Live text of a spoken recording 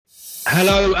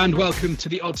Hello and welcome to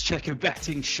the Odds Checker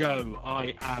Betting Show.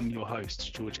 I am your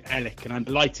host, George Ellick, and I'm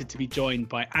delighted to be joined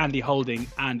by Andy Holding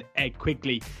and Ed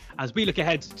Quigley as we look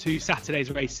ahead to Saturday's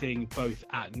racing both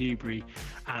at Newbury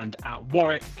and at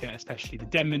Warwick, especially the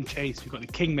Denman Chase. We've got the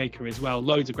Kingmaker as well.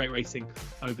 Loads of great racing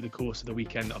over the course of the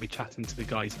weekend I'll be chatting to the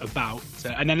guys about.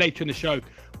 And then later in the show,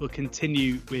 we'll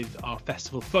continue with our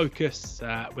festival focus,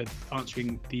 with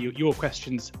answering your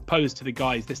questions posed to the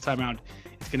guys. This time around,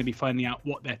 it's going to be finding out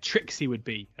what their Trixie would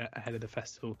be ahead of the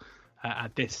festival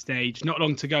at this stage. Not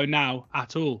long to go now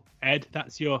at all. Ed,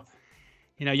 that's your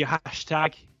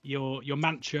hashtag, your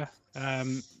mantra.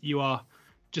 You are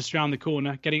just around the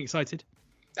corner. Getting excited?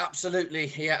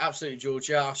 Absolutely, yeah, absolutely, George.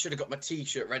 Yeah, I should have got my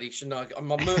T-shirt ready, shouldn't I?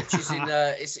 My merch is in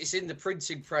it's in the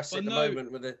printing press at the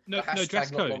moment with the hashtag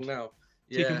dress code. Not long now.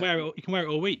 So yeah. You can wear it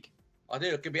all week. I do.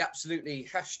 It could be absolutely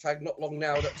hashtag not long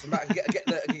now. That's get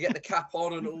the cap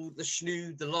on and all the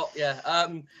schnood, the lot. Yeah.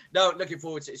 No, looking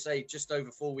forward to it. Say just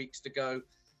over 4 weeks to go.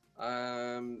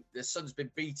 The sun's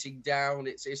been beating down.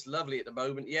 It's lovely at the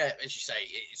moment. Yeah, as you say,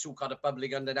 it's all kind of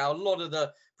bubbling under now. A lot of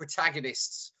the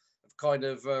protagonists have kind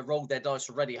of rolled their dice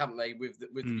already, haven't they? With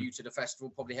the view to the festival,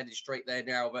 probably headed straight there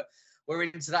now. But we're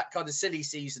into that kind of silly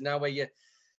season now, where you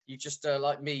just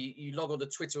like me, you log on to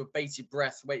Twitter with bated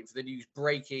breath, waiting for the news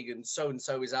breaking, and so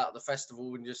is out of the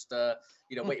festival, and just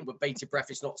waiting with bated breath.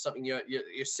 It's not something you're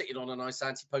sitting on a nice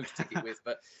anti-post ticket with,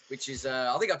 but which is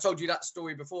I think I've told you that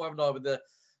story before, haven't I? With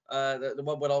the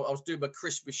one when I was doing my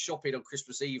Christmas shopping on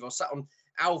Christmas Eve, I was sat on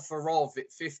Alpha Rov at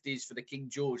 50s for the King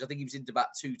George. I think he was into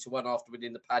about 2-1 after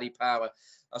winning the Paddy Power.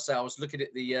 I was looking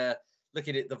at the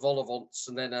Volavants,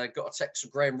 and then got a text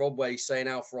from Graham Rodway saying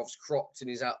Alpha Rov's crocked and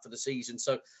he's out for the season.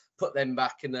 So put them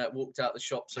back and walked out the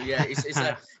shop. So yeah, it's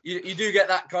you do get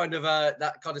that kind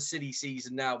of silly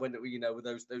season now when with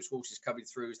those horses coming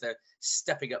through as they're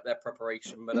stepping up their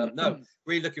preparation. But no,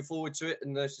 really looking forward to it.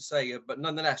 And as to say, but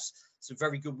nonetheless, it's a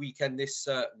very good weekend. This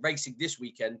racing this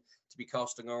weekend to be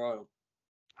casting our eye on.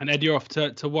 And Ed, you're off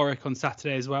to Warwick on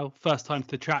Saturday as well. First time to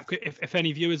the track. If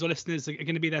any viewers or listeners are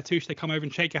going to be there too, should they come over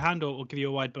and shake your hand or give you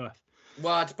a wide berth?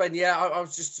 Well, it depends. Yeah, I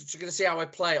was just going to see how I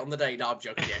play it on the day. No, I'm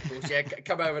joking. Yeah, of course. Yeah,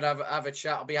 come over and have a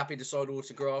chat. I'll be happy to sign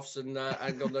autographs and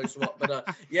God knows what.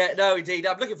 But yeah, no, indeed.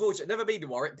 I'm looking forward to it. Never been to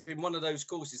Warwick. It's been one of those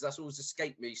courses that's always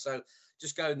escaped me. So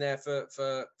just going there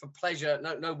for pleasure.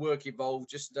 No work involved.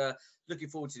 Just looking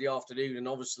forward to the afternoon. And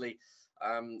obviously,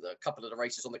 a couple of the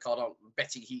races on the card aren't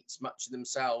betting heats much in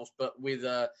themselves. But with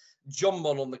John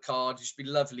Mon on the card, it'd just be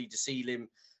lovely to see him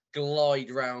glide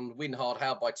round, win hard,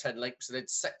 how by 10 lengths, and then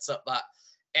sets up that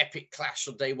epic clash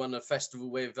on day one of the festival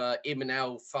with him and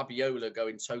Al Fabiola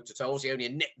going toe-to-toe. Obviously only a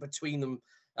neck between them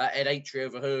at Atri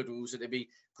over hurdles, and it'd be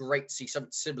great to see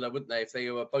something similar, wouldn't they, if they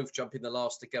were both jumping the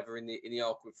last together in the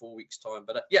Arc in 4 weeks' time.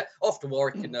 But yeah, off to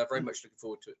Warwick, and very much looking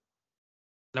forward to it.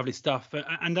 Lovely stuff.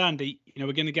 And Andy,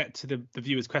 we're going to get to the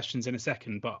viewers' questions in a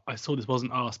second, but I saw this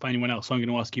wasn't asked by anyone else, so I'm going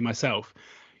to ask you myself.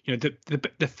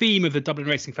 The theme of the Dublin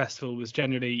Racing Festival was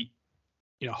generally,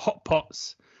 hot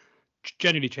pots,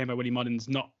 generally trained by Willie Mullins,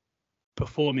 not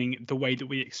performing the way that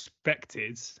we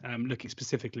expected. Looking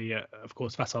specifically at, of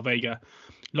course, Facile Vega,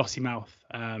 Lossiemouth,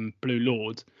 Blue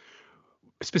Lord.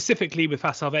 Specifically with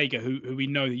Facile Vega, who we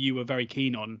know that you were very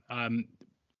keen on.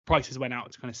 Prices went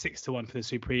out to kind of 6-1 for the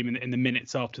Supreme in the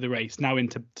minutes after the race. Now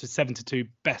into 7-2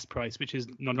 best price, which is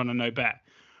not on a no bet.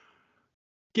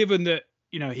 Given that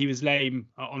he was lame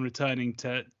on returning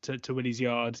to Willie's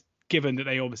yard, given that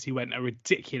they obviously went a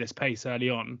ridiculous pace early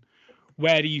on,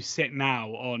 where do you sit now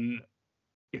on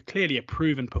clearly a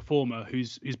proven performer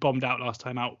who's bombed out last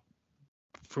time out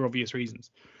for obvious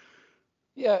reasons?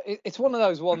 Yeah, it's one of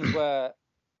those ones where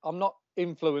I'm not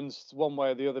influenced one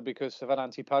way or the other because of an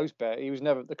anti-post bet. He was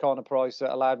never the kind of price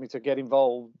that allowed me to get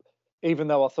involved, even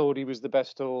though I thought he was the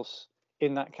best horse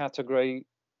in that category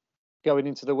going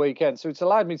into the weekend. So it's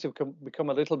allowed me to become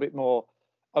a little bit more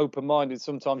open-minded.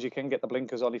 Sometimes you can get the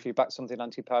blinkers on if you back something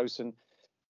anti-post, and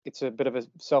it's a bit of a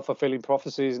self-fulfilling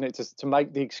prophecy, isn't it, to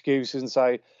make the excuses and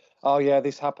say, oh yeah,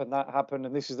 this happened, that happened,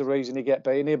 and this is the reason he get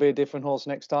beaten. He'll be a different horse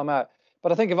next time out.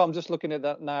 But I think if I'm just looking at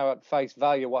that now at face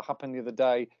value, what happened the other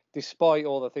day, despite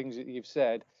all the things that you've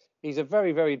said, he's a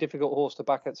very, very difficult horse to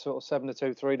back at sort of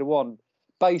 7-2, 3-1,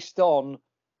 based on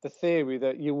the theory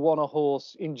that you want a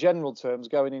horse in general terms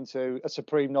going into a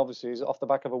Supreme Novices off the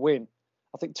back of a win.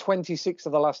 I think 26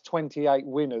 of the last 28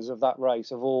 winners of that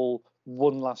race have all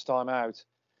won last time out.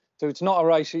 So it's not a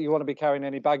race that you want to be carrying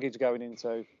any baggage going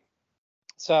into.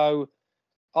 So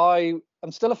I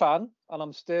am still a fan, and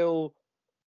I'm still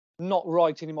not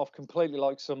writing him off completely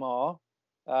like some are.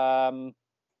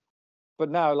 But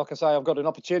now, like I say, I've got an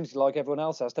opportunity, like everyone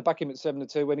else has, to back him at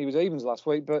 7-2 when he was evens last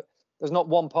week. But there's not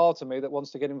one part of me that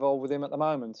wants to get involved with him at the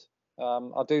moment.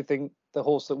 I do think the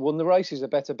horse that won the race is a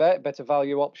better bet, better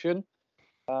value option.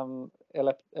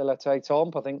 Elete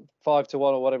Tomp, I think 5-1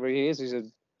 or whatever he is. He's a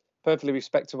perfectly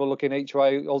respectable looking each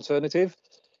way alternative.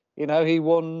 You know, he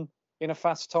won in a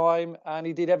fast time and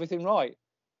he did everything right.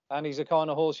 And he's a kind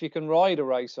of horse you can ride a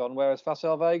race on. Whereas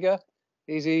Facile Vega,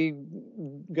 is he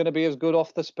going to be as good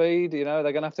off the speed? You know,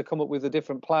 they're going to have to come up with a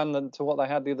different plan than to what they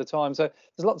had the other time. So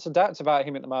there's lots of doubts about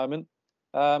him at the moment.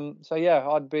 So yeah,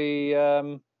 I'd be,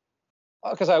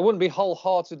 because I wouldn't be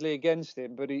wholeheartedly against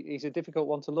him, but he's a difficult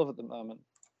one to love at the moment.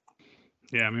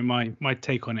 Yeah, I mean, my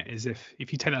take on it is if you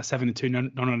take that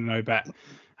 7-2 no bet,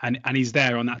 and he's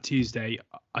there on that Tuesday,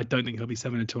 I don't think he'll be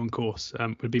 7-2 on course.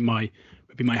 Would be my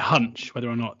hunch. Whether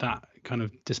or not that kind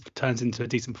of just turns into a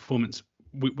decent performance,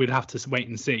 we'd have to wait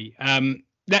and see.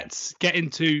 Let's get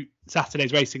into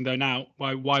Saturday's racing though now.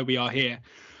 Why we are here,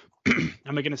 and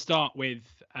we're going to start with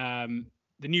the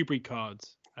Newbury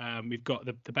cards. We've got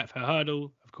the Betfair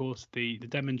Hurdle, of course, the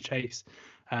Denman Chase,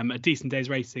 a decent day's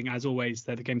racing as always.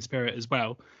 They're the Game Spirit as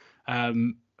well.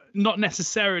 Not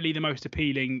necessarily the most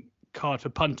appealing card for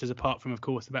punters, apart from, of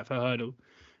course, the Betfair Hurdle.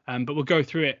 But we'll go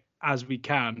through it as we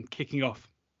can, kicking off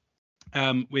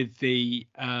with the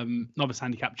Novice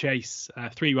Handicap Chase.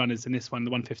 3 runners in this one,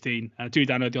 the 115. Do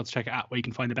download the Odds Checker app where you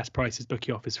can find the best prices,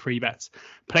 bookie offers, free bets,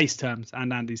 place terms,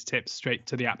 and Andy's tips straight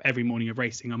to the app every morning of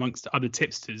racing, amongst other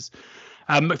tipsters.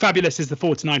 Fabulous is the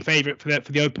 4-9 favourite for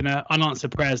the opener.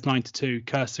 Unanswered Prayers 9-2.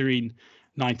 Curserine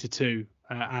 9-2.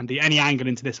 Andy, any angle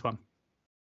into this one?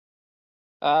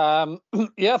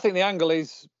 Yeah, I think the angle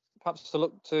is perhaps to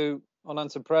look to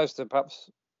Unanswered Prayers to perhaps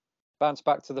bounce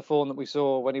back to the form that we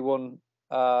saw when he won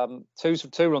two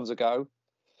runs ago.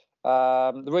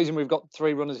 The reason we've got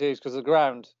 3 runners here is because the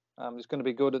ground is going to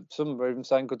be good. Some are even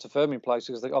saying good to firming places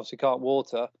because they obviously can't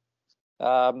water.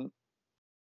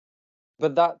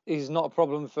 But that is not a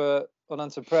problem for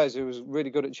Unanswered Prayers, who was really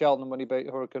good at Cheltenham when he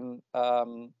beat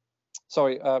Railway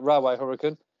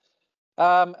Hurricane.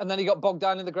 And then he got bogged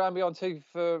down in the ground behind T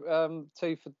for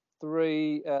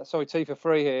 3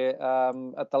 here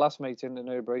at the last meeting in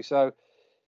Newbury. So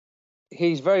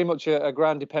he's very much a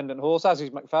ground dependent horse, as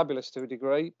is McFabulous to a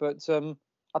degree. But I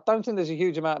don't think there's a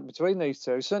huge amount between these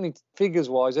two. Certainly figures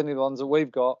wise, any of the ones that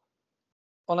we've got,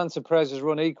 Unanswered Prayers has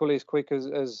run equally as quick as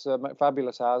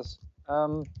McFabulous has.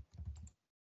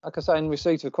 Like I say, in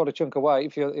receipt of quite a chunk of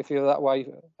weight, if you're that way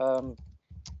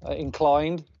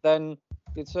inclined, then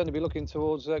you'd certainly be looking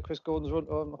towards Chris Gordon's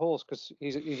horse, because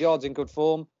his yard's in good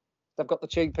form. They've got the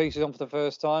cheek pieces on for the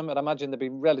first time, and I imagine they'll be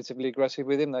relatively aggressive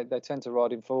with him. They tend to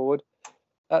ride him forward.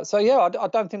 So yeah, I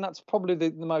don't think that's probably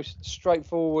the most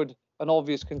straightforward and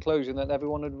obvious conclusion that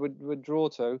everyone would draw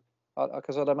to,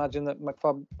 because I'd imagine that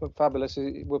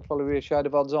McFabulous would probably be a shade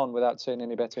of odds on without seeing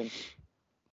any betting.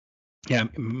 Yeah,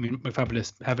 I mean,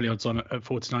 McFabulous heavily odds on at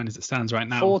 4-9 as it stands right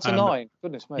now. 4-9,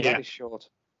 goodness me, yeah. That is short.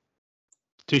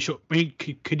 Too short. I mean,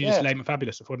 could you just lay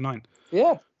McFabulous at 4-9?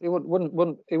 Yeah, he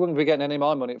wouldn't be getting any of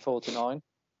my money at 4-9.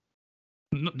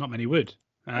 Not many would.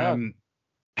 No.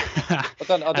 I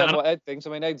don't know what Ed thinks. I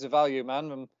mean, Ed's a value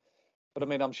man, but I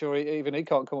mean, I'm sure even he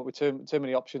can't come up with too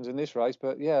many options in this race.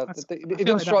 But yeah, it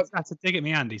doesn't strike. That's a dig at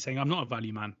me, Andy, saying I'm not a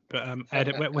value man. But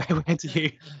Ed, where do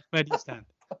you stand?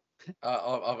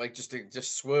 I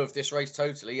just swerve this race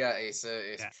totally. Yeah, it's.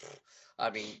 I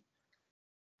mean,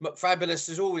 McFabulous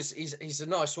is always he's a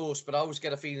nice horse, but I always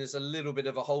get a feeling there's a little bit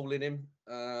of a hole in him.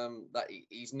 That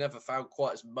he's never found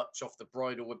quite as much off the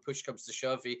bridle when push comes to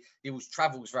shove. He always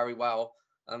travels very well,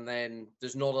 and then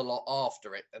there's not a lot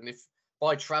after it. And if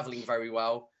by travelling very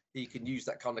well he can use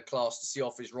that kind of class to see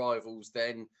off his rivals,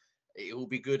 then it will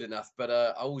be good enough. But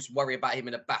I always worry about him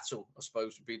in a battle, I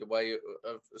suppose, would be the way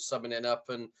of summing it up.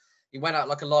 And he went out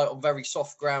like a light on very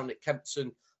soft ground at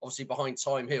Kempton, obviously behind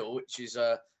Time Hill, which is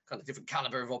a kind of different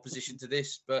caliber of opposition to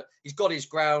this. But he's got his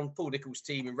ground. Paul Nicholls'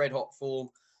 team in red hot form.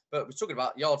 But we're talking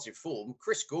about yards in form.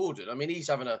 Chris Gordon, I mean, he's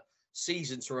having a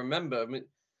season to remember. I mean,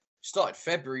 started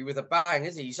February with a bang,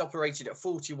 isn't he? He's operated at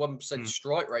 41%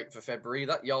 strike rate for February.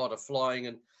 That yard of flying.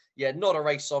 And yeah, not a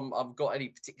race I've got any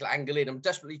particular angle in. I'm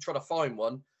desperately trying to find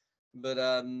one. But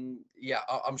yeah,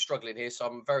 I'm struggling here. So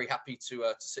I'm very happy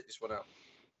to sit this one out.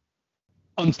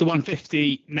 On to the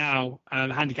 150 now.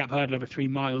 Handicap hurdle over 3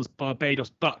 miles. Barbados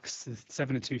Bucks, the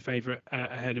 7-2 favourite,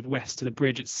 ahead of West to the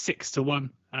Bridge at 6-1.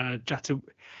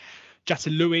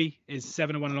 Louis is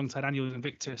 7-1 alongside Annual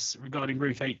Invictus. Regarding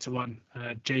Ruth 8-1.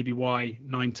 JBY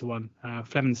 9-1.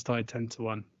 Flemenstein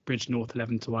 10-1. Bridge North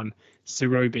 11-1.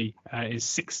 Sirobi is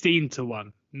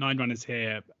 16-1. 9 runners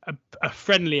here. A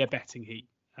friendlier betting heat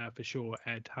for sure.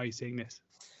 Ed, how are you seeing this?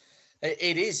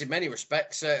 It is in many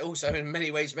respects. Also, in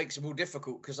many ways, makes it more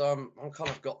difficult because I'm kind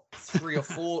of got three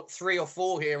or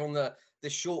four here on the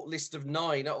short list of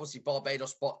 9. Obviously,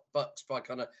 Barbados Bucks by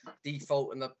kind of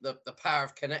default, and the power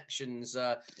of connections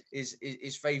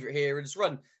is favourite here. And it's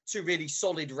run 2 really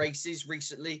solid races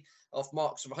recently off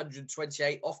marks of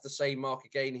 128, off the same mark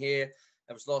again here.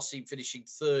 That was last seen finishing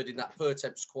 3rd in that per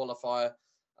temps qualifier.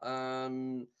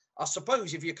 I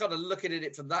suppose if you're kind of looking at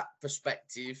it from that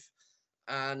perspective,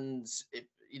 and it,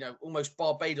 almost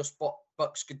Barbados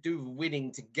Bucks could do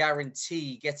winning to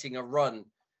guarantee getting a run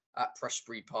at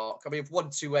Prestbury Park. I mean, if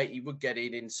 128 he would get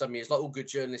in some years. Like all good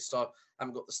journalists, I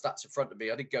haven't got the stats in front of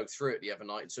me. I did go through it the other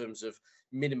night in terms of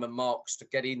minimum marks to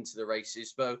get into the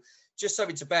races. But just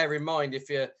something to bear in mind if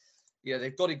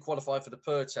they've got him qualified for the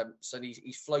per temps and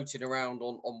he's floating around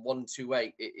on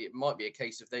 128. It might be a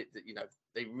case of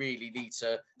they really need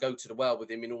to go to the well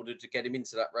with him in order to get him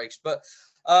into that race. But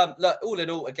look, all in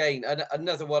all, again,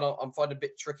 another one I'm finding a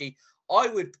bit tricky. I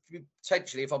would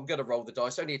potentially, if I'm going to roll the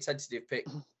dice, only a tentative pick,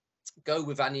 go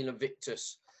with Annual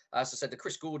Invictus. As I said, the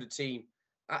Chris Gordon team,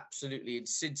 absolutely in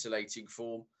scintillating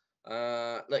form.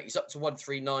 Look, he's up to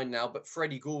 139 now, but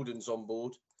Freddie Gordon's on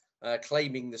board,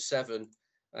 claiming the 7.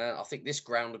 I think this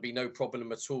ground would be no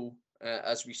problem at all,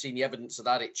 as we've seen the evidence of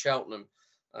that at Cheltenham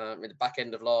in the back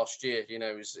end of last year.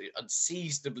 It was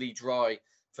unseasonably dry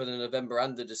for the November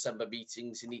and the December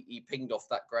meetings, and he pinged off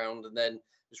that ground, and then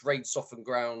it was rain-softened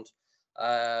ground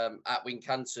at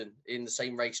Wincanton in the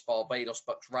same race Barbados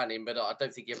Bucks ran in, but I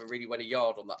don't think he ever really went a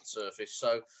yard on that surface.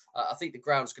 So I think the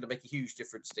ground's going to make a huge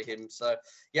difference to him. So,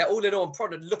 yeah, all in all, I'm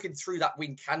probably looking through that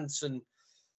Wincanton.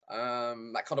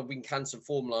 That kind of Wincanton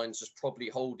form lines is probably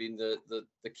holding the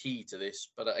key to this.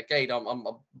 But again, I'm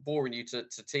boring you to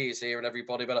tears here and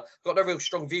everybody, but I've got no real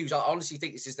strong views. I honestly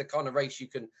think this is the kind of race you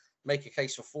can make a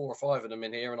case for 4 or 5 of them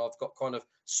in here, and I've got kind of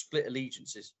split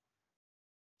allegiances.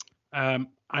 I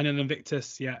know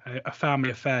Invictus, a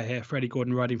family affair here. Freddie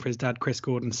Gordon riding for his dad, Chris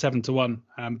Gordon, 7-1.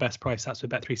 Best price, that's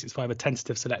with Bet365. A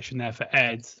tentative selection there for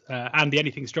Ed. Andy,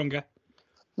 anything stronger?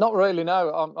 Not really, no.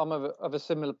 I'm of a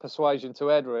similar persuasion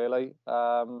to Ed, really.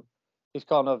 His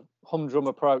kind of humdrum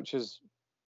approach is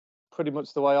pretty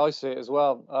much the way I see it as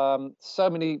well. So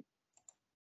many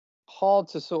hard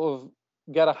to sort of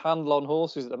get a handle on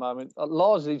horses at the moment,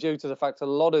 largely due to the fact a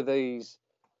lot of these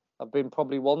have been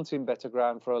probably wanting better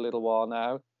ground for a little while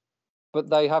now, but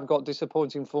they have got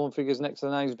disappointing form figures next to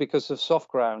the names because of soft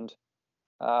ground.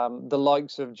 The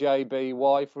likes of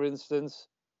JBY, for instance,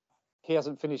 he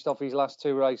hasn't finished off his last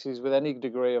 2 races with any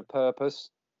degree of purpose,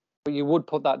 but you would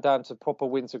put that down to proper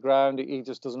winter ground he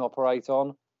just doesn't operate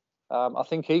on. I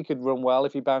think he could run well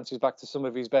if he bounces back to some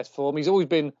of his best form. He's always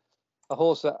been a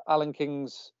horse that Alan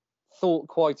King's thought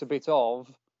quite a bit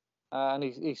of, and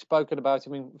he's spoken about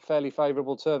him in fairly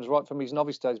favourable terms right from his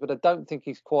novice days, but I don't think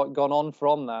he's quite gone on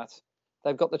from that.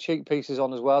 They've got the cheek pieces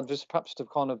on as well, just perhaps to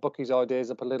kind of buck his ideas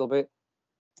up a little bit.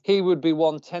 He would be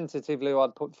one tentatively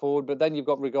I'd put forward, but then you've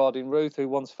got Regarding Ruth, who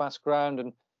wants fast ground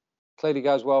and clearly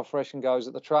goes well fresh and goes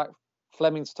at the track.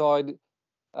 Fleming's Tide,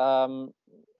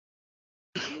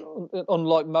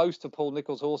 unlike most of Paul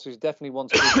Nicholls' horses, definitely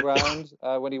wants good ground.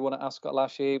 When he won at Ascot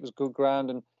last year, it was good ground,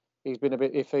 and he's been a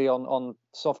bit iffy on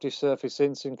softish surface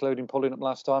since, including pulling up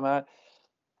last time out.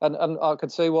 And I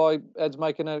could see why Ed's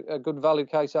making a good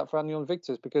valid case out for Annual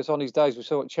Invictus, because on his days we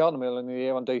saw at Cheltenham in the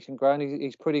year on decent ground,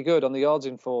 he's pretty good on the yards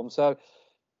in form. So,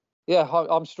 yeah,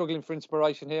 I'm struggling for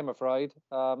inspiration here, I'm afraid.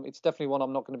 It's definitely one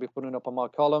I'm not going to be putting up on my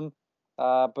column.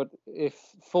 But if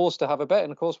forced to have a bet,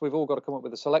 and of course we've all got to come up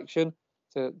with a selection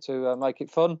to make it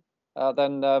fun,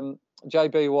 then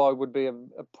JBY would be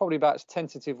probably about as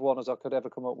tentative one as I could ever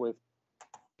come up with.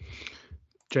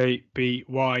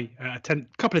 JBY, a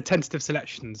couple of tentative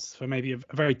selections for maybe a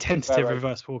very tentative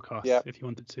reverse forecast, if you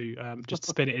wanted to just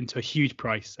spin it into a huge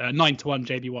price. 9-1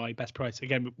 JBY, best price,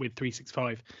 again with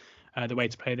 365, the way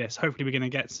to play this. Hopefully we're going to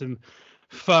get some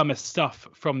firmer stuff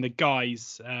from the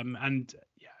guys, and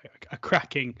a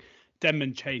cracking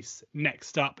Denman chase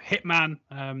next up. Hitman,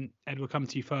 Ed, will come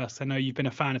to you first. I know you've been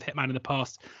a fan of Hitman in the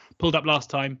past. Pulled up last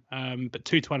time, but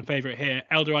 2-1 favourite here.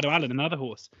 Eldorado Allen, another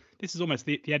horse. This is almost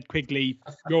the Ed Quigley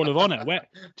Roll of Honour.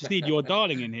 Just need your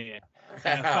darling in here.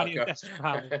 Funny and best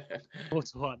for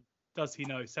 4-1. Does he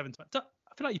know? 7-1. I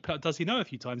feel like you put up Does He Know a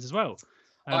few times as well.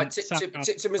 I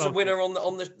tipped him as a winner on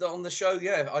the show.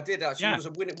 Yeah, I did actually. It was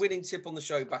a winning tip on the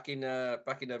show back in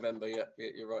November. Yeah,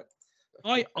 you're right.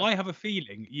 I have a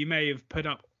feeling you may have put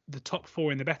up the top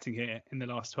 4 in the betting here in the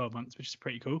last 12 months, which is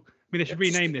pretty cool. I mean, they should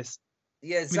rename this.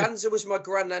 Yeah, Zanza was my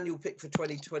grand annual pick for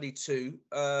 2022.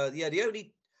 The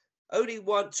only Only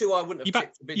two I wouldn't have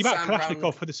tipped. You backed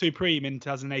Kalashnikov for the Supreme in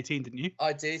 2018, didn't you?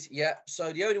 I did, yeah.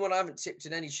 So the only one I haven't tipped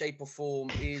in any shape or form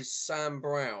is Sam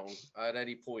Brown at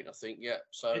any point, I think. Yeah.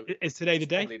 So is today the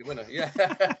day? Probably the winner. Yeah.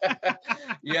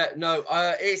 Yeah. No.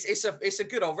 It's a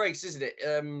good old race, isn't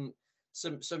it?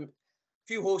 Some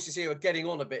few horses here are getting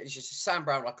on a bit. It's just Sam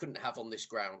Brown I couldn't have on this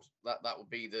ground. That would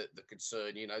be the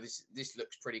concern. You know, this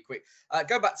looks pretty quick.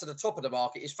 Go back to the top of the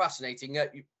market. It's fascinating.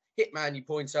 Hitman, you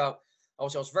point out. I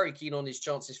was very keen on his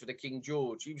chances for the King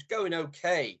George. He was going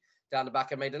okay down the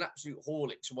back and made an absolute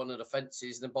Horlicks on one of the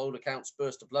fences, and then bowler counts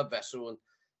burst a blood vessel,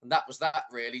 and that was that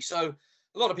really. So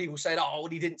a lot of people said, oh, well,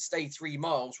 he didn't stay 3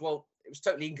 miles. Well, it was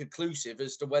totally inconclusive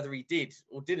as to whether he did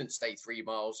or didn't stay 3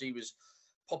 miles. He was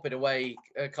popping away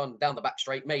kind of down the back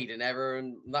straight, made an error,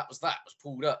 and that was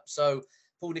pulled up. So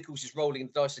Paul Nicholls is rolling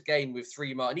the dice again with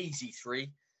 3 miles, an easy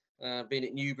 3, being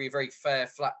at Newbury, a very fair,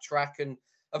 flat track. And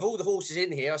of all the horses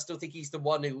in here, I still think he's the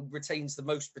one who retains the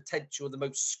most potential, the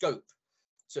most scope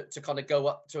to kind of go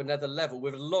up to another level.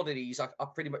 With a lot of these, I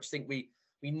pretty much think we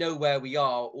know where we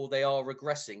are, or they are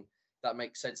regressing. That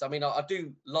makes sense. I mean, I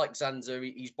do like Zanza.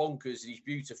 He's bonkers and he's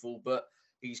beautiful, but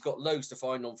he's got loads to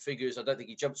find on figures. I don't think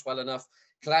he jumps well enough.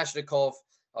 Kalashnikov,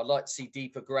 I'd like to see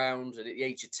deeper ground. And at the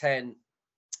age of 10,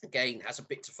 again, has a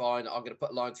bit to find. I'm going to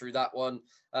put a line through that one.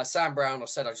 Sam Brown, I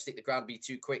said I just think the ground will be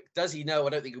too quick. Does he know? I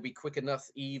don't think he'll be quick enough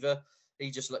either.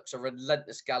 He just looks a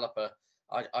relentless galloper.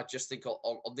 I just think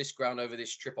on this ground over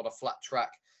this trip on a flat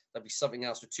track, there'll be something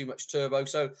else with too much turbo.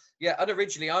 So, yeah,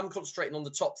 unoriginally, I'm concentrating on the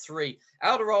top 3.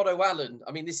 Eldorado Allen,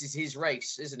 I mean, this is his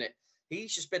race, isn't it?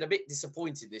 He's just been a bit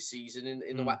disappointed this season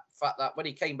in the fact that when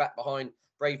he came back behind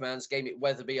Brave Man's game at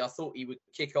Weatherby, I thought he would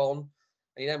kick on.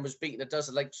 And he then was beaten a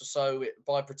dozen lengths or so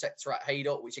by Protector at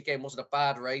Haydock, which again wasn't a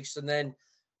bad race, and then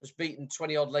was beaten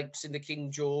 20-odd lengths in the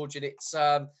King George. And it's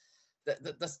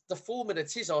the form of the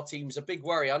Tizar team is a big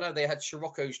worry. I know they had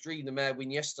Scirocco's Dream, the mare, win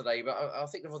yesterday, but I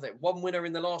think there was one winner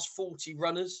in the last 40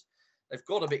 runners. They've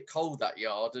got a bit cold, that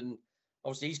yard, and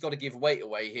obviously he's got to give weight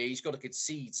away here. He's got to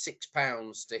concede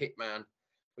 £6 to Hitman,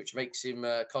 which makes him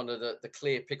kind of the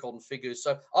clear pick on figures.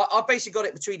 So I basically got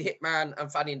it between Hitman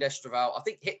and Fanny and Destraval. I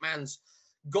think Hitman's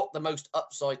got the most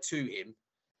upside to him.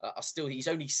 He's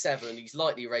only 7. He's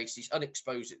lightly raced. He's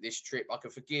unexposed at this trip. I can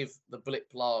forgive the blip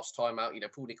last time out. You know,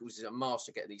 Paul Nicholls is a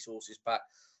master getting these horses back.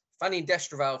 Fanny and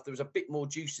Destraval, if there was a bit more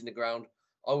juice in the ground,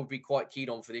 I would be quite keen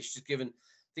on for this. Just given,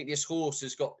 I think this horse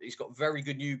he's got very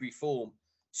good Newbury form.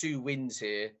 2 wins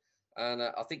here, and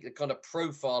I think the kind of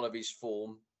profile of his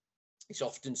form is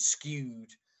often skewed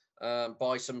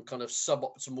by some kind of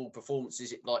suboptimal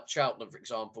performances, like Cheltenham, for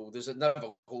example. There's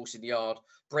another horse in the yard,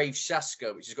 Brave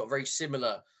Shaska, which has got a very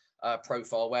similar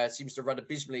profile, where it seems to run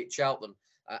abysmally at Cheltenham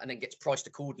and then gets priced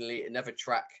accordingly at another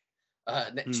track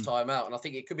next time out. And I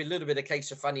think it could be a little bit a case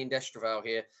of Fanny and Destraval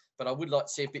here, but I would like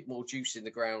to see a bit more juice in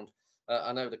the ground.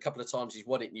 I know the couple of times he's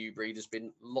won at Newbury, there's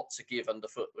been lots to give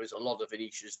underfoot, as a lot of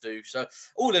Venetians do. So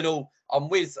all in all, I'm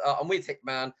with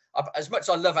Hitman. As much as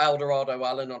I love Eldorado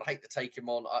Allen, and I hate to take him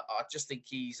on, I just think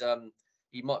he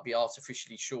might be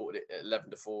artificially short at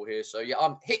 11-4 here. So yeah,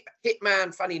 I'm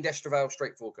Hitman, Fanny and Destraval,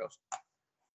 straight forecast.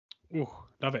 Oh,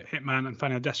 love it. Hitman and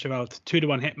Fanny and Destraval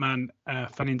 2-1. Hitman,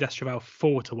 Fanny and Destraval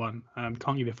 4-1.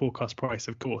 Can't give you a forecast price,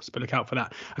 of course, but look out for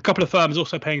that. A couple of firms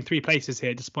also paying 3 places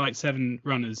here, despite 7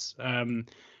 runners.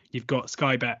 You've got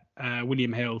Skybet,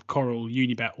 William Hill, Coral,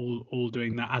 Unibet, all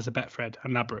doing that, as a Betfred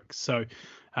and Ladbrokes. So,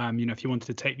 if you wanted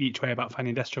to take the each way about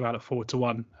Fanny and Destraval at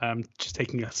 4-1, just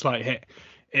taking a slight hit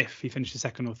if he finishes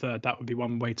 2nd or 3rd, that would be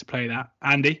one way to play that.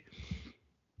 Andy?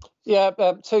 Yeah,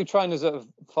 2 trainers that have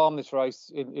farmed this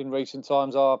race in recent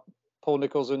times are Paul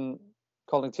Nicholls and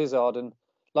Colin Tizard, and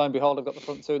lo and behold, I've got the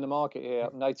front 2 in the market here.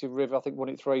 Native River, I think, won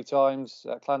it 3 times.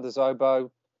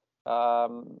 Clandazobo,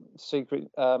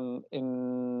 Secret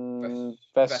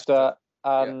Investor,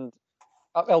 and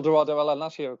Eldorado Allen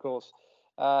last year, of course.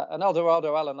 And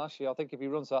Eldorado Allen last year, I think if he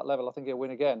runs to that level, I think he'll win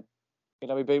again. You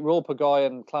know, he beat Royal Pagaille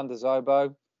and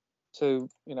Clandazobo, 2,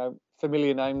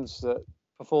 familiar names that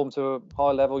perform to a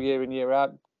high level year in, year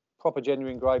out, proper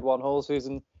genuine Grade 1 horses,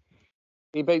 and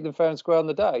he beat them fair and square on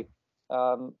the day.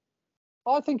 I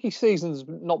think his season's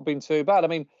not been too bad. I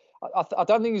mean, I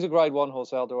don't think he's a Grade 1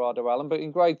 horse, Eldorado Allen, but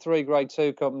in Grade 3, Grade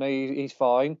 2 company, he's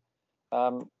fine.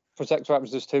 Protector was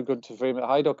just too good for him at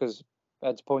Haydock, as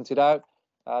Ed's pointed out.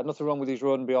 Nothing wrong with his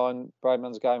run behind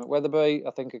Braidman's game at Weatherby.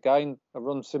 I think, again, a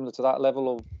run similar to that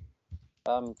level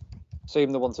will see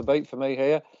him the one to beat for me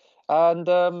here. And,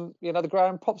 the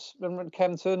ground pops and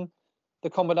Kempton, the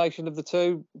combination of the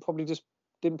 2 probably just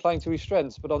didn't play into his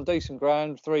strengths. But on decent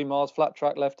ground, 3 miles, flat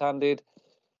track, left-handed,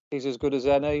 he's as good as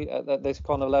any at this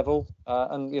kind of level.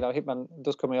 And Hitman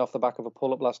does coming off the back of a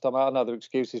pull-up last time. I know there are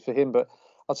excuses for him, but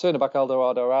I'd sooner back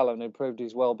Eldorado Allen, who proved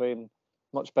his well-being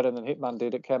much better than Hitman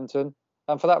did at Kempton.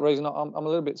 And for that reason, I'm a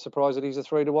little bit surprised that he's a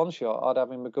 3-1 shot. I'd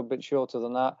have him a good bit shorter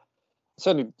than that.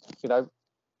 Certainly,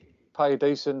 pay a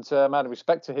decent amount of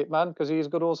respect to Hitman because he is a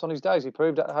good horse on his days. He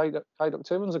proved at Haydock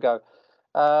 2 months ago.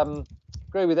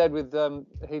 Agree with Ed with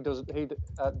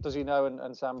does he know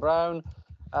and Sam Brown.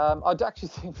 I'd actually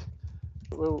think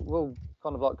we'll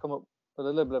kind of like come up with a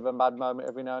little bit of a mad moment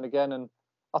every now and again. And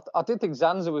I did think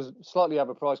Zanza was slightly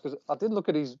overpriced because I did look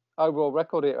at his overall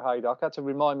record here at Haydock. I had to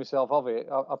remind myself of it.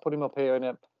 I put him up here in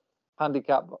a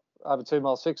handicap over 2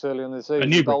 miles 6 earlier in the season.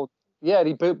 He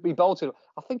bolted.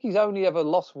 I think he's only ever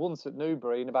lost once at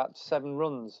Newbury in about 7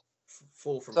 runs.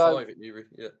 4 from 5 at Newbury.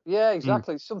 Yeah,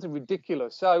 exactly. It's something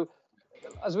ridiculous. So,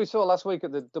 as we saw last week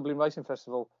at the Dublin Racing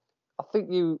Festival, I think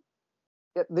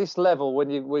at this level,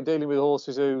 when we're dealing with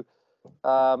horses who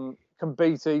can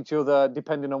beat each other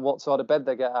depending on what side of bed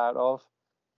they get out of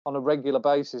on a regular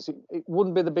basis, it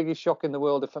wouldn't be the biggest shock in the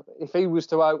world if he was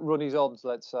to outrun his odds.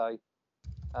 Let's say,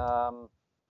 I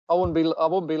wouldn't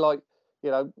be like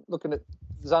looking at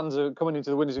Zanza coming into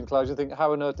the winners' enclosure, thinking,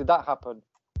 how on earth did that happen?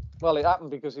 Well, it happened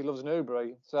because he loves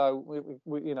Newbury, so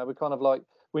we kind of like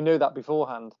we knew that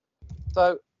beforehand.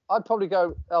 So I'd probably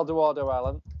go Eldorado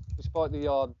Allen, despite the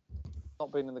yard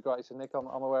not being in the greatest nick. I'm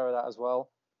aware of that as well.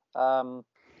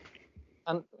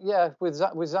 And yeah, with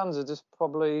Zanza, just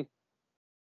probably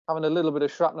having a little bit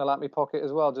of shrapnel at my pocket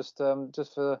as well, just for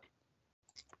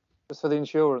the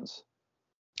insurance.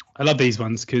 I love these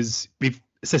ones because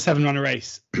it's a 7-runner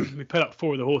race. We put up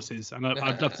 4 of the horses, and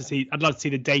I'd love to see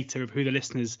the data of who the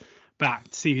listeners back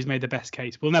to see who's made the best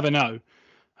case. We'll never know.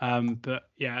 But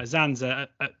yeah, Zanza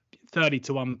at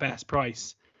 30-1 best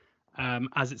price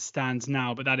as it stands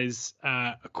now, but that is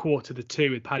a quarter to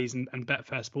 2 with Paddy's and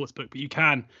Betfair Sportsbook. But you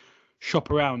can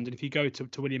shop around, and if you go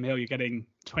to William Hill, you're getting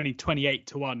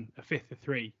 28-1, a fifth of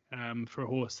 3 for a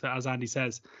horse that, as Andy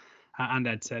says and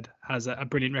Ed said, has a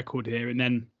brilliant record here. And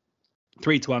then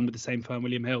 3-1 with the same firm,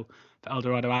 William Hill, for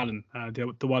Eldorado Allen,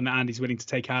 the one that Andy's willing to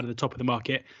take out of the top of the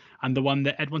market, and the one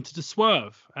that Ed wanted to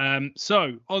swerve.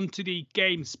 So on to the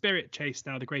Game Spirit Chase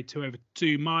now, the Grade 2 over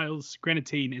 2 miles.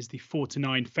 Grenadine is the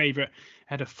 4-9 favourite,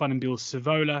 ahead of Fun and Buell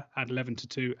Savola at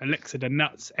 11-2, Elixir de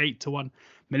Nuts 8-1,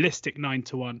 Melistic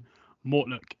 9-1,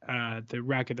 Mortlock, the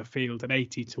rag of the field at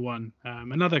 80-1.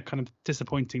 Another kind of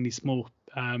disappointingly small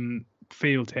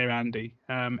field here, Andy.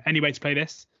 Any way to play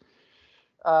this?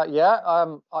 I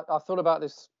thought about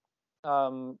this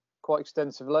quite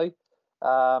extensively.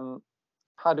 How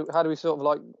do we sort of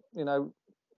like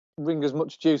wring as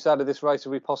much juice out of this race as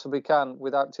we possibly can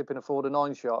without tipping a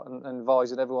 4-9 shot and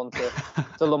advising everyone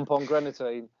to lump on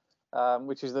Grenadine,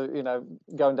 which is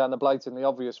going down the blatantly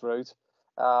obvious route.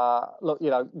 Look,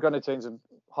 Grenadine's a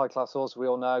high class horse, we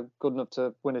all know, good enough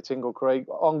to win at Tingle Creek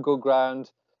on good ground.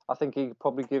 I think he could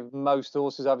probably give most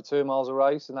horses over 2 miles a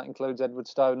race, and that includes Edward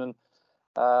Stone and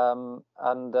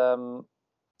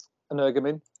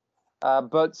Ergamin.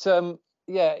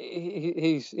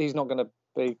 He's not going to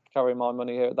be carrying my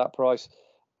money here at that price.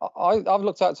 I've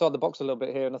looked outside the box a little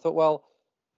bit here, and I thought, well,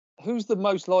 who's the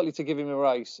most likely to give him a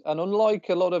race? And unlike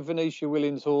a lot of Venetia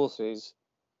Williams horses,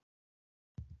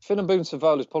 Finn and Boone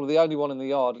Savola is probably the only one in the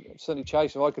yard, certainly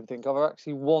Chaser I can think of, who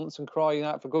actually wants and crying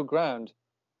out for good ground.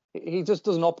 He just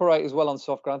doesn't operate as well on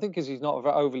soft ground, I think, because he's not an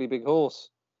overly big horse.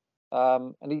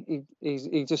 And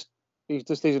he just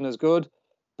isn't as good.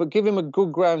 But give him a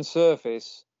good ground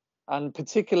surface, and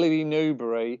particularly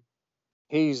Newbury,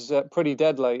 he's pretty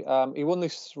deadly. He won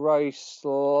this race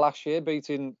last year,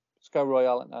 beating Sco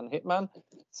Royale and Hitman.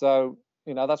 So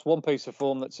that's one piece of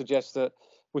form that suggests that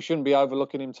we shouldn't be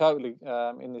overlooking him totally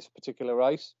in this particular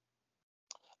race.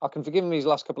 I can forgive him his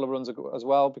last couple of runs as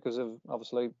well because of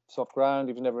obviously soft ground.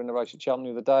 He was never in the race at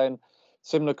Cheltenham the other day, and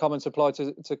similar comments apply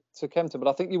to Kempton. But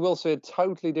I think you will see a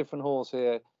totally different horse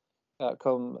here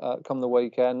come the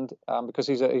weekend because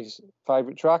he's at his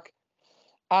favourite track,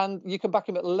 and you can back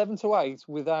him at 11-8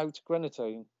 without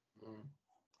Grenadine.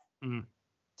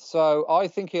 So I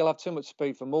think he'll have too much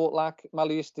speed for Mortlack.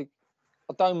 Maliistic,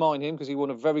 I don't mind him because he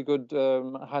won a very good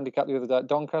handicap the other day at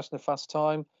Doncaster in a fast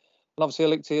time. And obviously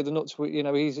Elixir the Nuts,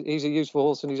 he's a useful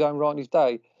horse in his own right in his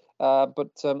day.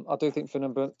 But I do think Finn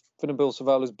and Buell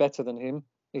Savola is better than him.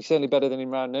 He's certainly better than him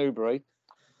round Newbury.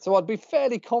 So I'd be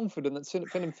fairly confident that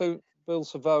Finn and Buell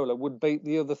Savola would beat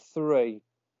the other 3.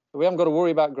 So we haven't got to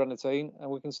worry about Grenadine,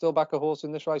 and we can still back a horse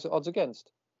in this race at odds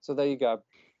against. So there you go.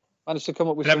 Managed to come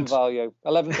up with some value.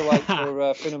 11-8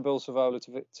 for Finn and Buell Savola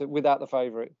to without the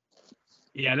favourite.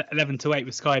 Yeah, 11-8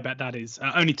 with Sky Bet. That is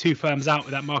only 2 firms out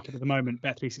with that market at the moment,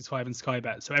 Bet365 and Sky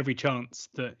Bet. So every chance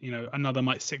that another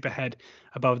might stick their head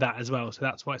above that as well. So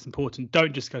that's why it's important.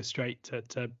 Don't just go straight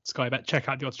to Sky Bet. Check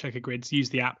out the odds checker grids. Use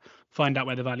the app. Find out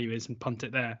where the value is and punt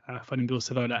it there. Funenbill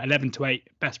Savola 11-8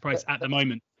 best price at the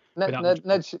moment.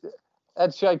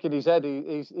 Ed's shaking his head.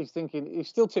 He's thinking he's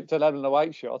still tipped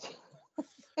 11-8 shot.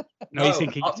 No, he's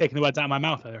thinking you're taking the words out of my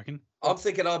mouth, I reckon. I'm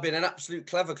thinking I've been an absolute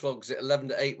clever clogs at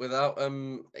 11-8 without.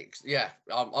 I'm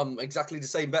exactly the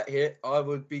same bet here. I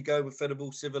would be going with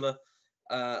Funenbill Savola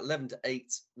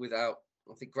 11-8 without.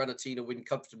 I think Granatina win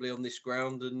comfortably on this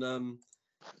ground, and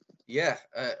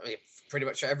pretty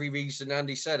much every reason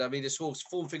Andy said. I mean, this horse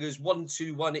form figures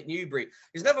 1-2-1 at Newbury.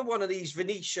 He's never one of these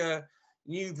Venetia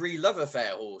Newbury love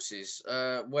affair horses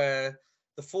where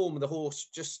the form of the horse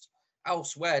just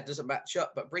elsewhere doesn't match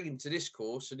up, but bring him to this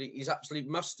course and he's absolute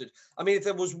mustard. I mean, if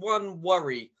there was one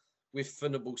worry with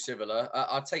Funenbill Savola,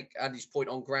 I'd take Andy's point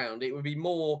on ground. It would be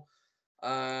more,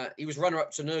 he was runner-up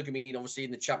to Nurgamine, obviously,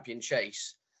 in the champion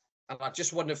chase. And I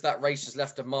just wonder if that race has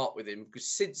left a mark with him, because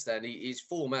since then, his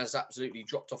form has absolutely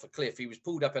dropped off a cliff. He was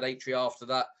pulled up at Atria after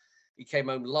that. He came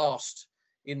home last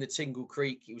in the Tingle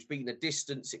Creek. He was beating a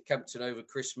distance at Kempton over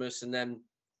Christmas. And then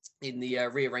in the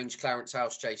rearranged Clarence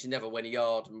House chase, he never went a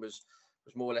yard and was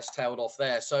more or less tailed off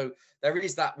there. So there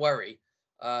is that worry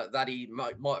that he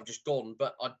might have just gone.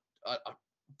 But I,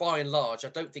 by and large, I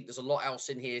don't think there's a lot else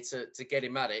in here to get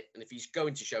him at it. And if he's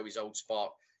going to show his old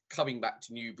spark, coming back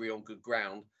to Newbury on good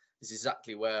ground is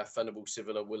exactly where Funenbill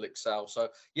Savola will excel. So,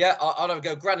 yeah, I'd have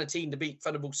go Granatine to beat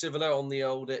Funenbill Savola on the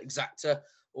old exacta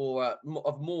or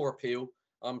of more appeal.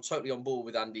 I'm totally on board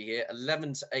with Andy here.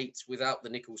 11-8 without the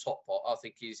Nichols hot pot, I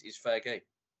think is fair game.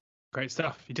 Great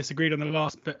stuff. You disagreed on the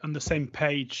last bit on the same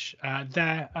page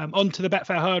there. On to the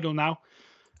Betfair hurdle now.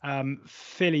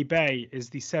 Philly Bay is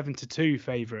the 7-2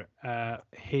 favourite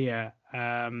here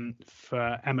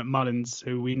for Emmett Mullins,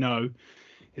 who we know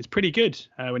is pretty good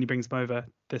when he brings them over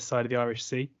this side of the Irish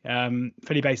Sea.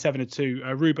 Philly Bay 7-2.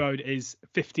 Rubaud is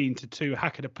 15-2.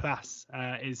 Hacker de Place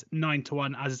is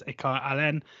 9-1, as is Ekar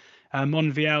Allen.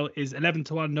 Monvielle is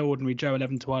 11-1. No Ordinary Joe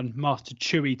 11-1. Master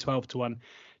Chewy 12-1.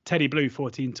 Teddy Blue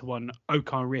 14-1.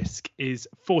 Okan Risk is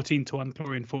 14-1.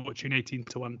 Florian Fortune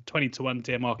 18-1. 20-1.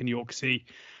 Dear Mark and York Sea.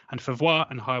 And Favois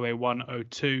and Highway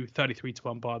 102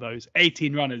 33-1 bar those.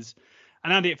 18 runners.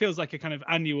 And Andy, it feels like a kind of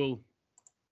annual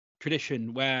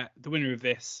tradition where the winner of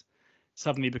this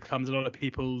suddenly becomes a lot of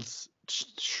people's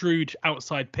shrewd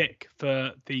outside pick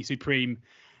for the Supreme,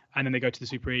 and then they go to the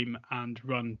Supreme and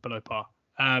run below par.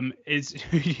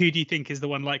 Who do you think is the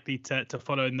one likely to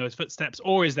follow in those footsteps,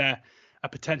 or is there a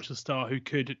potential star who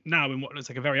could now, in what looks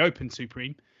like a very open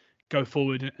Supreme, go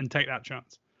forward and take that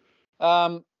chance?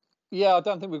 Yeah, I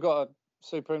don't think we've got a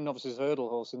Supreme Novices hurdle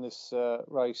horse in this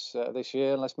race this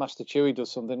year, unless Master Chewy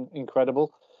does something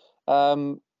incredible.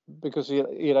 Because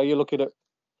you're looking at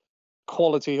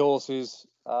quality horses.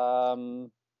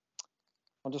 I'm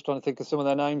just trying to think of some of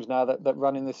their names now that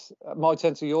ran in this. My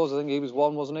Ten to Yours, I think he was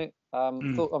one, wasn't it?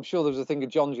 I'm sure there was a thing of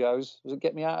John Joe's. Was it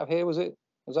Get Me Out of Here? Was that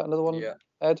another one? Yeah.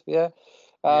 Ed, yeah.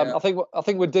 I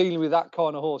think we're dealing with that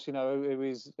kind of horse, who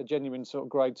is a genuine sort of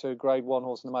grade 2, grade 1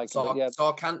 horse in the making.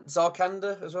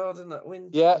 Zarkanda as well, didn't that win?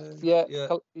 Yeah.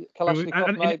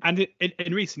 Kalashnikov, and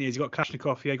in recent years, you got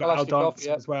Kalashnikov, you got Al Dance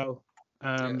as well.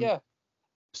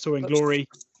 Soaring Glory.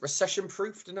 Recession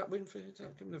proof, didn't that win for him? I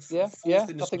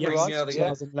think you're right.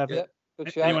 2011.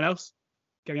 Yeah. Anyone else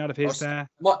getting out of his there?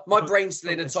 My brain's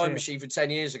still in a time machine for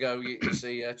 10 years ago. You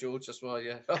see, George. That's why,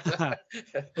 yeah. But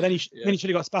then he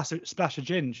should have got Splash of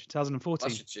Ginge, 2014.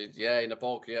 Splash of Ginge, yeah, in the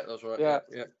bulk. Yeah, that's right. Yeah.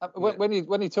 When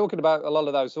you're talking about a lot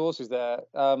of those horses there,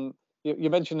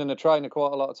 you're mentioning a trainer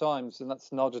quite a lot of times, and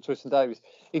that's Nigel Twiston-Davies.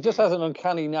 He just has an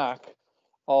uncanny knack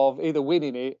of either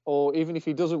winning it, or even if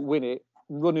he doesn't win it,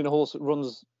 running a horse that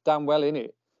runs damn well in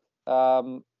it.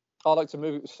 I like to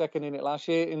move it second in it last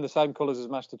year in the same colours as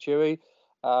Master Chewy.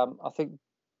 I think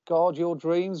Guard Your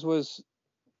Dreams was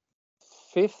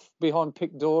 5th behind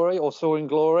Pick Dory or Soaring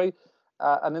Glory.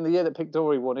 And in the year that Pick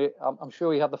Dory won it, I'm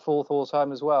sure he had the 4th horse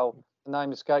home as well. The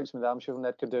name escapes me there. I'm sure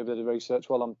Ned could do a bit of research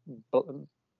while I'm...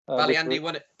 Ballyandy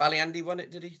won it. Ballyandy won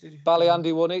it, did he?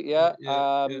 Ballyandy won it, yeah.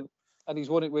 And he's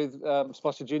won it with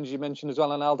Splash of Ginger, you mentioned as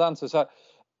well, and Al Dancer. So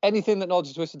anything that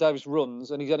Nigel Twiston-Davies runs,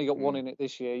 and he's only got one in it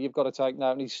this year, you've got to take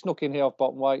note. And he's snuck in here off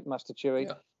bottom weight, Master Chewy.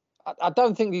 Yeah. I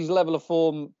don't think his level of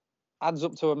form adds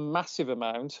up to a massive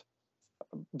amount,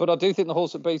 but I do think the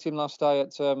horse that beat him last day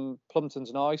at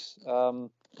Plumpton's nice. One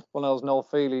of those Noel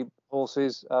Feely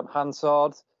horses,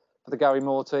 Hansard, for the Gary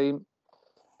Moore team.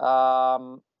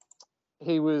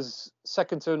 He was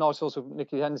second to a nice horse with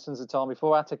Nicky Henderson's the time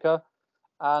before, Attica.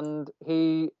 and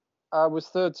he was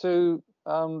third to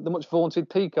the much vaunted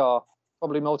Picar,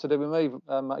 probably more to do with me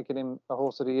making him a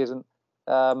horse that he isn't,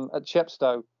 at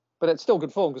Chepstow. But it's still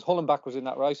good form because Hullenbach was in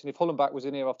that race, and if Hullenbach was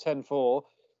in here off 10-4,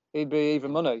 he'd be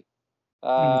even money.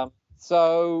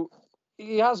 So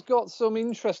he has got some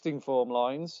interesting form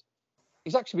lines.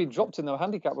 He's actually been dropped in the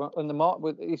handicap in the mark.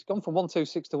 He's gone from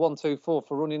 126 to 124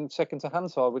 for running second to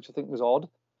Hansard, which I think was odd.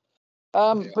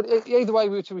 But either way,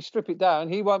 we strip it down,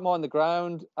 he won't mind the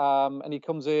ground, and he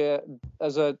comes here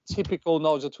as a typical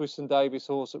Nigel Twiston-Davies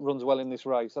horse that runs well in this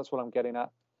race. That's what I'm getting at.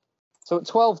 So at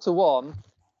 12-1,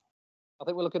 I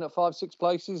think we're looking at 5-6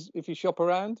 places if you shop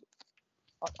around.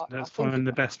 That's fine.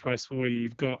 The best price for you.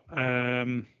 You've got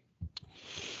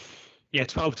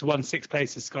 12-1, 6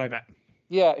 places Skyvet.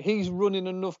 Yeah, he's running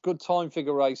enough good time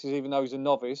figure races, even though he's a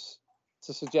novice,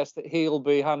 to suggest that he'll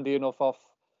be handy enough off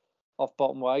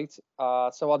bottom weight.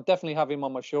 So I'd definitely have him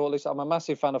on my shortlist. I'm a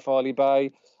massive fan of Filey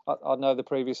Bay. I know the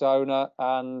previous owner,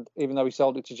 and even though he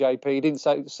sold it to JP, he didn't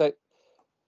sell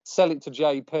it to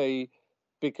JP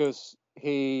because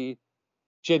he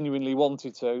genuinely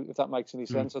wanted to, if that makes any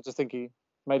sense. I just think he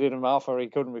made it an offer he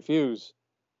couldn't refuse.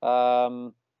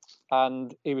 And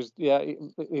he was,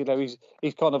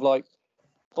 he's kind of like,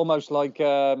 almost like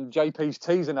JP's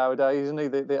teaser nowadays, isn't he?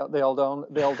 The old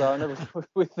owner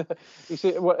with you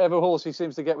see whatever horse he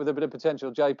seems to get with a bit of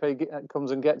potential, JP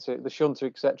comes and gets it. The Shunter,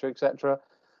 etc.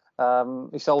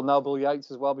 He sold Noble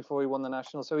Yates as well before he won the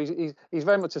national. So he's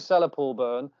very much a seller, Paul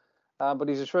Byrne, but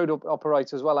he's a shrewd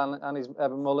operator as well, and he's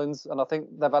Evan Mullins, and I think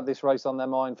they've had this race on their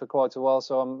mind for quite a while.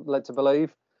 So I'm led to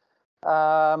believe.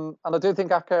 And I do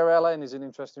think Akar LN is an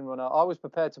interesting runner. I was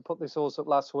prepared to put this horse up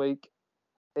last week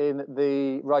in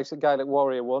the race that Gaelic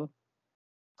Warrior won,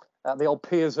 the old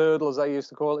Piers Hurdle, as they used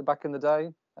to call it back in the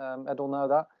day. Ed will know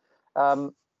that.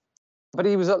 But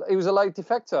he was a late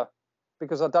defector,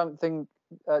 because I don't think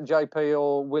JP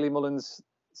or Willie Mullins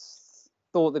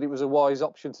thought that it was a wise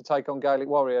option to take on Gaelic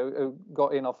Warrior, who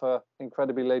got in off an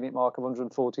incredibly lenient mark of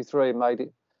 143 and made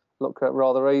it look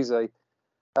rather easy.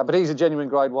 But he's a genuine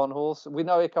Grade 1 horse. We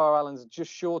know Icar Allen's just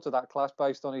short of that class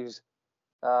based on his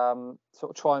sort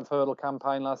of Triumph Hurdle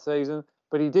campaign last season,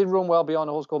 but he did run well behind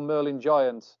a horse called Merlin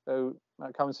Giant, who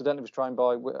coincidentally was trained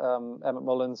by Emmett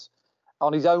Mullins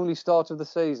on his only start of the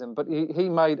season. But he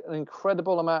made an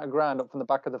incredible amount of ground up from the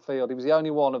back of the field. He was the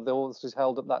only one of the horses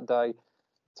held up that day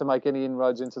to make any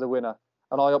inroads into the winner,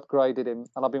 and I upgraded him,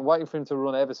 and I've been waiting for him to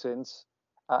run ever since.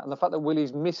 And the fact that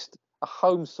Willie's missed a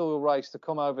home soil race to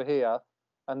come over here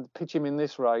and pitch him in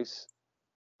this race,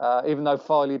 even though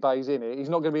Filey Bay's in it, he's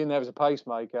not going to be in there as a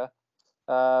pacemaker,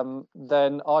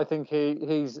 then I think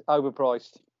he's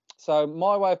overpriced. So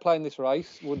my way of playing this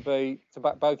race would be to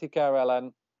back both Icar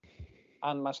LN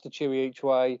and Master Chewy each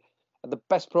way at the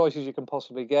best prices you can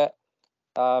possibly get.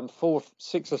 5 or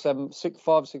 6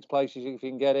 places if you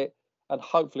can get it, and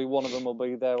hopefully one of them will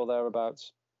be there or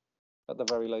thereabouts at the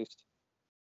very least.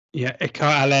 Yeah,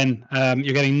 Icar LN,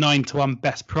 you're getting 9-1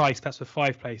 best price. That's for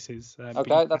 5 places.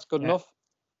 Okay, that's good enough.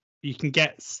 You can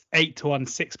get 8-1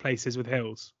 6 places with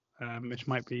Hills, which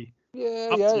might be.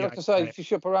 Yeah. Like I say, if you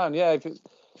shop around,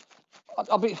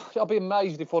 I'll be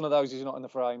amazed if one of those is not in the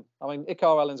frame. I mean,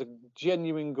 Icar Allen's a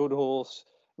genuine good horse.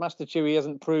 Master Chewy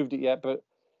hasn't proved it yet, but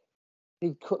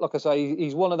he could, like I say,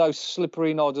 he's one of those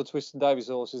slippery Nigel Twiston-Davies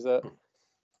horses that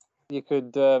you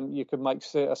could make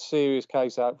a serious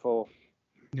case out for.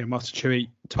 Yeah, Master Chewy,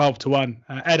 12-1.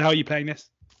 Ed, how are you playing this?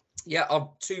 Yeah, I'm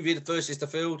 2v the first is the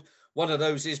field. One of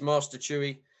those is Master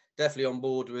Chewy. Definitely on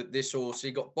board with this horse.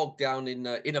 He got bogged down in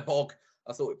a bog.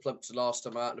 I thought it plumped the last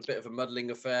time out in a bit of a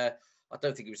muddling affair. I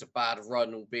don't think it was a bad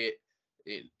run, albeit,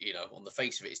 on the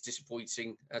face of it, it's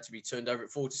disappointing to be turned over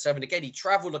at 4-7. Again, he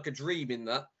travelled like a dream in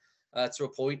that to a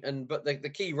point. But the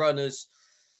key runners,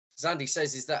 as Andy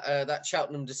says, is that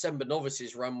Cheltenham December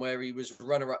Novices run where he was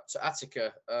runner-up to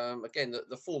Attica. Again,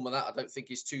 the form of that I don't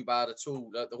think is too bad at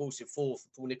all. The horse in fourth,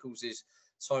 Paul Nicholls'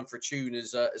 Time for a Tune,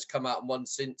 has come out and won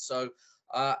since. So,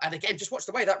 and again, just watch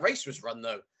the way that race was run,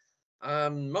 though.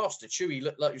 Master Chewy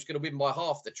looked like he was going to win by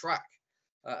half the track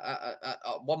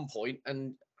at one point,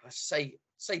 and I say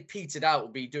petered out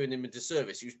would be doing him a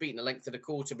disservice. He was beating the length of the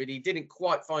quarter, but he didn't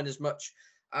quite find as much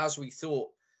as we thought.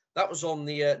 That was on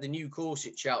the new course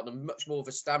at Cheltenham, much more of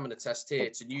a stamina test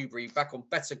here to Newbury, back on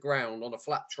better ground on a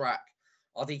flat track.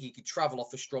 I think he could travel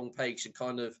off a strong pace and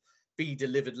kind of be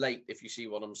delivered late, if you see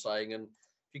what I'm saying. And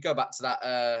if you go back to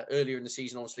that earlier in the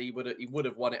season, obviously he would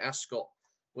have won at Ascot,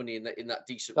 wouldn't he, in that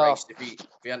decent race if he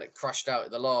hadn't crashed out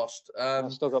at the last.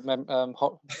 I've still got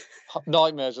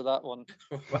nightmares of that one.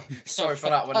 Sorry for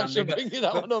that one, Andy.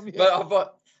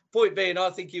 But point being, I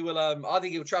think he will. I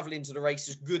think he'll travel into the race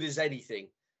as good as anything.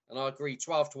 And I agree,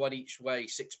 12-1 each way,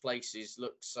 6 places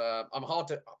looks. I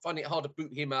find it hard to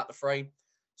boot him out the frame,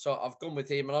 so I've gone with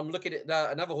him. And I'm looking at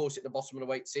another horse at the bottom of the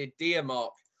weights here,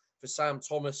 Dearmark for Sam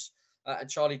Thomas and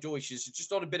Charlie Deutsch is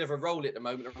just on a bit of a roll at the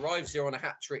moment. Arrives here on a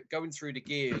hat trick, going through the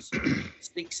gears,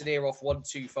 sneaks in here off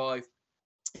 1-2-5.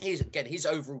 His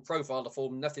overall profile of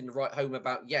form, nothing to write home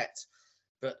about yet.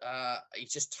 But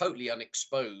he's just totally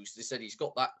unexposed. They said he's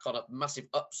got that kind of massive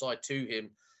upside to him.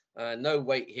 No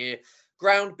weight here.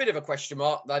 Ground, bit of a question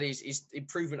mark. That is, his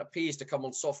improvement appears to come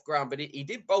on soft ground. But he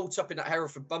did bolt up in that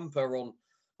Hereford bumper on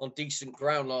decent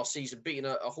ground last season, beating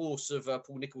a horse of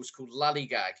Paul Nicholls called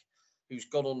Lallygag, who's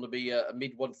gone on to be a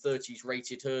mid-130s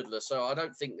rated hurdler. So I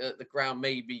don't think that the ground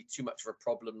may be too much of a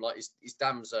problem. Like his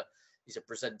dams are. He's a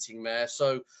presenting mare.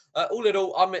 So all in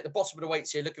all, I'm at the bottom of the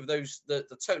weights here. Looking for the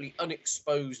totally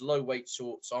unexposed low weight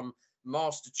sorts. I'm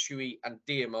Master Chewy and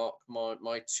Dearmark,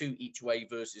 my 2 each way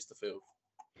versus the field.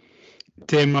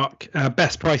 Dearmark,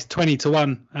 best price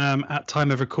 20-1 at time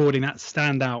of recording. That's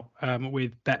standout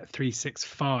with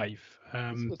Bet365.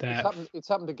 It's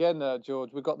happened again, George.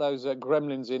 We've got those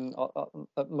gremlins in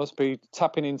that must be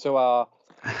tapping into our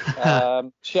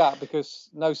chat,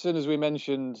 because no sooner as we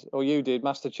mentioned, or you did,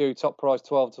 Master Chew top price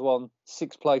 12-1,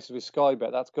 6 places with Sky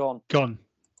Bet. That's gone.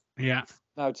 Yeah.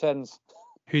 No, 10s.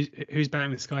 Who's betting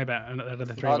with Sky Bet? The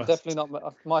 3 of us. Definitely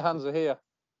not. My hands are here.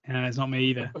 Yeah, it's not me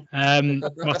either.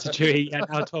 Master Chewy,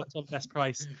 now top best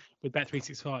price with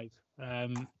Bet365.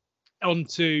 On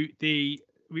to the.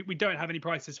 We don't have any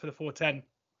prices for the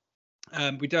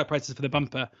 410. We do have prices for the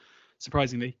bumper,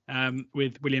 surprisingly,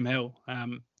 with William Hill.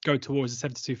 Go towards a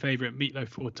 7-2 favourite, Meatloaf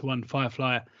 4-1,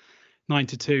 Fireflyer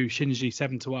 9-2, Shinji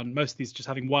 7-1. Most of these just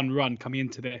having one run coming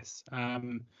into this,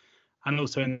 and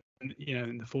also in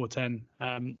the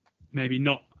 410, maybe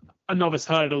not a novice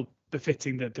hurdle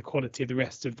befitting the quality of the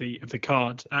rest of the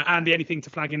card. Andy, anything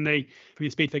to flag from your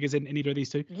speed figures in either of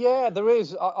these two? Yeah, there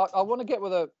is. I want to get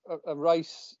with a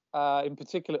race in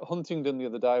particular at Huntingdon the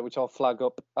other day, which I'll flag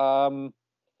up,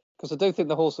 because I do think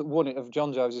the horse that won it of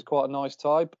John Joe's is quite a nice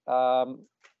type.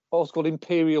 Horse called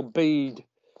Imperial Bead,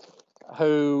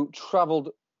 who travelled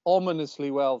ominously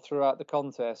well throughout the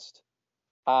contest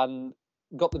and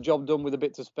got the job done with a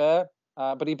bit to spare.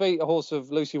 But he beat a horse of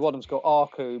Lucy Wadham's called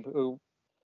Arkoob, who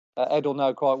Ed will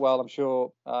know quite well, I'm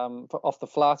sure, off the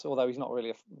flat, although he's not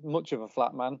really much of a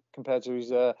flat man compared to his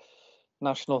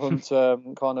national hunt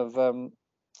kind of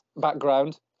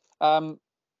background.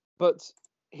 But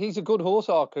he's a good horse,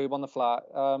 Arkoob, on the flat.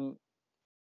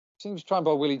 He was trained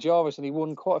by Willie Jarvis, and he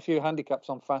won quite a few handicaps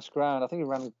on fast ground. I think he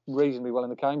ran reasonably well in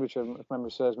the Cambridgeshire, if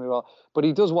memory serves me well. But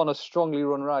he does want a strongly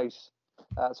run race.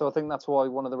 So I think that's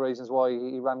one of the reasons why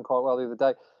he ran quite well the other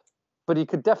day. But he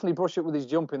could definitely brush it with his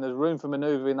jumping. There's room for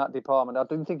manoeuvre in that department. I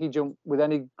didn't think he jumped with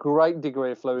any great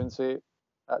degree of fluency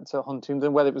to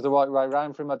Huntingdon. Whether it was the right way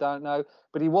round for him, I don't know.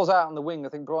 But he was out on the wing. I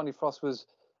think Bryony Frost was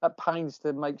at pains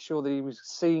to make sure that he was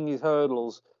seeing his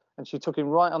hurdles, and she took him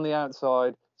right on the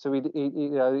outside. So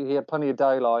he had plenty of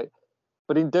daylight.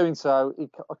 But in doing so, he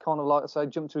kind of, like I say,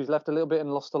 jumped to his left a little bit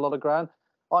and lost a lot of ground.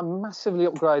 I massively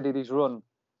upgraded his run.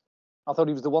 I thought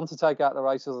he was the one to take out the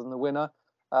race other than the winner.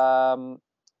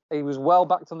 He was well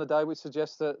backed on the day, which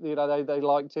suggests that they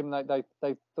liked him.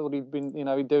 They thought he'd been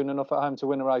he'd doing enough at home to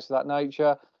win a race of that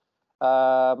nature.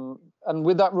 And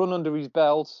with that run under his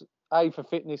belt, for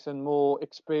fitness and more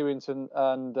experience and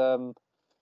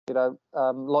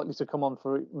likely to come on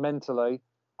for it mentally,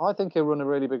 I think he'll run a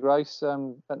really big race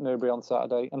at Newbury on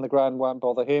Saturday, and the ground won't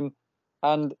bother him.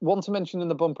 And one to mention in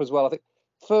the bumper as well, I think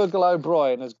Fergal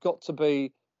O'Brien has got to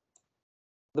be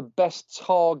the best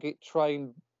target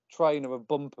trainer of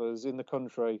bumpers in the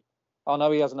country. I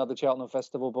know he hasn't had the Cheltenham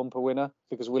Festival bumper winner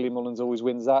because Willie Mullins always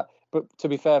wins that. But to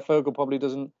be fair, Fergal probably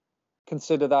doesn't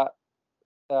consider that,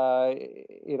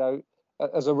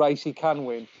 as a race he can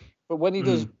win. But when he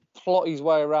does plot his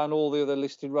way around all the other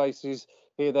listed races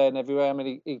here, there and everywhere, I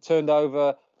mean, he turned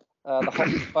over the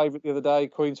Hobbit's favourite the other day,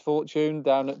 Queen's Fortune,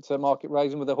 down at Market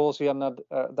Raisin with a horse he hadn't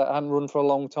run for a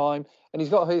long time. And he's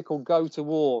got a here called Go to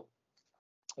War,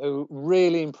 who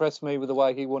really impressed me with the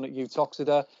way he won at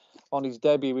Utoxeter on his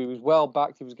debut. He was well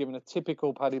backed. He was given a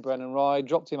typical Paddy Brennan ride,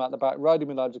 dropped him out the back, rode him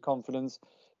with loads of confidence,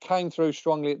 came through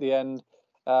strongly at the end.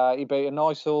 He beat a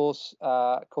nice horse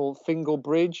called Fingal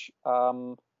Bridge.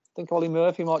 I think Ollie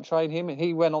Murphy might train him, and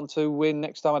he went on to win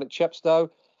next time out at Chepstow.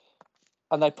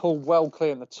 And they pulled well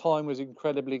clear, and the time was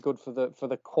incredibly good for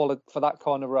the quality for that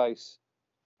kind of race.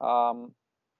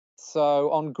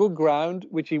 So on good ground,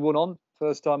 which he won on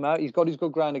first time out, he's got his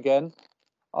good ground again.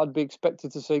 I'd be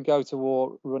expected to see Go to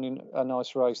War running a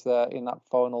nice race there in that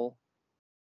final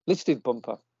listed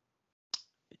bumper.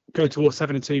 Go to War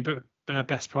 7-2, but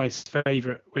best price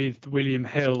favourite with William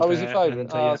Hill. Oh, is he favourite? And,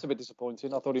 That's a bit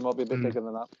disappointing. I thought he might be a bit bigger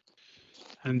than that.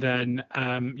 And then,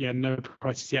 no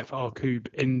prices yet for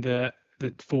Arkoob in the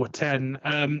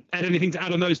 410. Anything to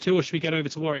add on those two, or should we get over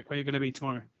to Warwick, where you're going to be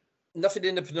tomorrow? Nothing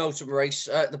in the penultimate race.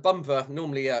 The bumper,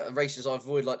 normally races I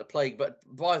avoid like the plague, but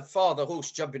by far the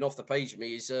horse jumping off the page of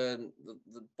me is the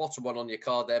bottom one on your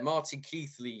card there, Martin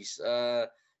Keithley's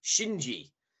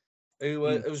Shinji, who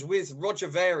was with Roger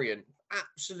Varian,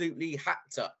 absolutely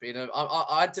hacked up.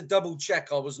 I had to double check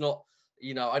I was not,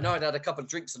 I know I'd had a couple of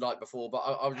drinks the night before, but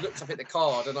I looked up at the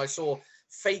card and I saw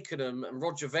Fakenham and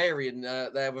Roger Varian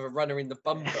there with a runner in the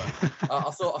bumper.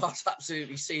 I thought I was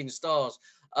absolutely seeing stars.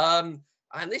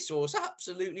 And this horse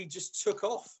absolutely just took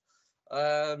off.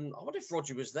 I wonder if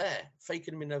Roger was there,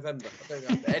 faking him in November. I don't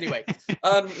know. But anyway,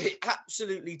 it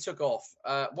absolutely took off.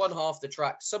 Won half the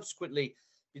track. Subsequently,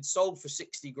 it sold for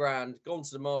 60 grand, gone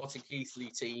to the Martin Keithley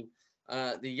team.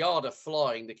 The yard are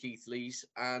flying, the Keithleys.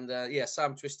 And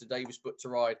Sam Twister Davis put to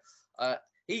ride.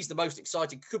 He's the most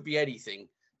exciting, could be anything.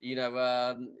 He's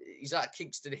at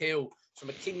Kingston Hill from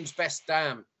a King's Best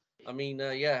Dam. I mean,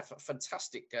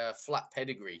 fantastic flat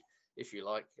pedigree, if you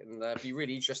like, and be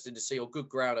really interesting to see. Or good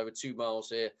ground over 2 miles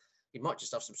here. He might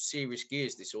just have some serious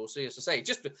gears, this horse. As I say, it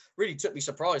just really took me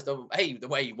surprised. The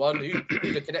way he won, who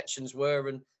the connections were,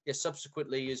 and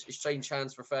subsequently has changed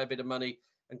hands for a fair bit of money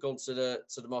and gone to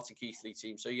the Martin Keithley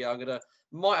team. So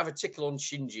might have a tickle on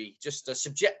Shinji, just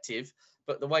subjective,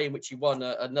 but the way in which he won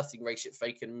a nothing race at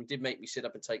Fakenham did make me sit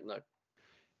up and take note.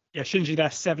 Yeah, Shinji there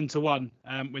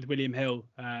 7-1 with William Hill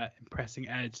impressing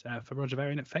Ed for Roger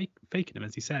Varian at Fakenham,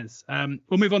 as he says.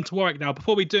 We'll move on to Warwick now.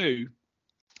 Before we do,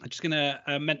 I'm just going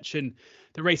to mention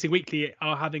the Racing Weekly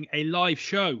are having a live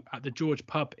show at the George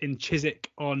Pub in Chiswick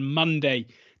on Monday,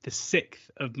 the 6th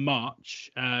of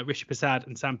March. Rishi Prasad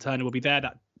and Sam Turner will be there.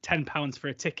 That's £10 for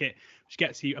a ticket, which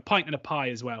gets you a pint and a pie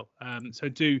as well. So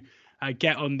do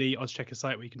get on the Oddschecker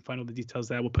site where you can find all the details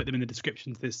there. We'll put them in the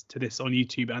description to this on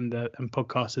YouTube and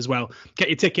podcast as well. Get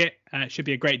your ticket. It should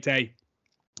be a great day.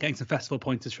 Getting some festival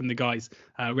pointers from the guys.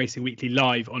 Racing Weekly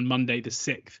live on Monday, the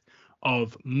 6th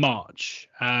of March.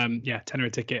 Tenner a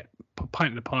ticket,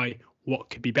 pint and a pie. What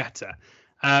could be better?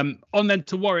 On then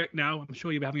to Warwick now. I'm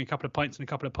sure you'll be having a couple of pints and a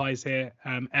couple of pies here,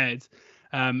 Ed.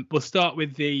 We'll start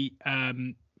with the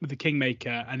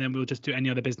Kingmaker, and then we'll just do any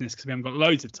other business because we haven't got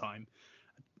loads of time.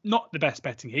 Not the best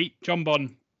betting heat. John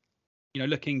Bon,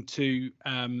 looking to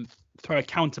throw a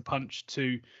counter punch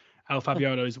to Al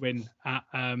Fabiolo's win at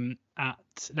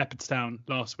Leopardstown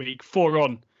last week. 4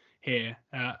 on here.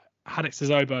 Haddocks to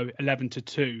Zobo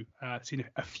 11-2. Seen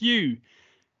a few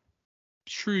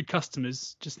shrewd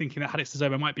customers just thinking that Haddocks to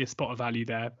Zobo might be a spot of value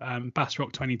there.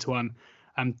 Bassrock 20-1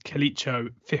 and Calicho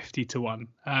 50-1.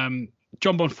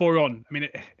 John Bon 4 on. I mean,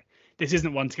 this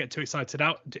isn't one to get too excited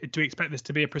out. Do we expect this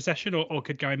to be a procession, or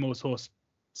could Gary Moore's horse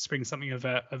spring something of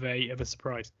a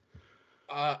surprise?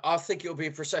 I think it'll be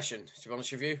a procession, to be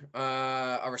honest with you.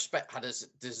 I respect Haddocks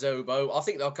to Zobo. I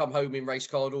think they'll come home in race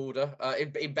card order,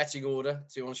 in betting order,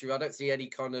 to be honest with you. I don't see any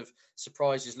kind of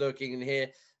surprises lurking in here.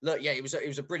 Look, it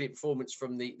was a brilliant performance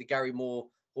from the Gary Moore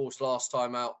horse last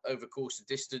time out over course of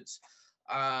distance.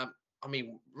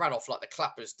 Ran off like the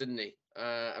clappers, didn't he?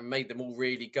 And made them all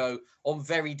really go on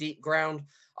very deep ground.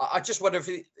 I just wonder if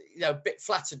he, a bit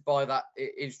flattered by that,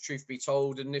 is truth be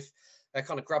told, and if they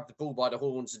kind of grab the bull by the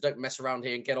horns and don't mess around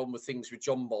here and get on with things with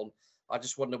John Bon. I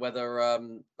just wonder whether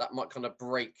that might kind of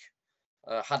break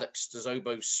Haddocks to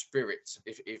Zobo's spirit,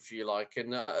 if you like,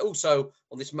 and also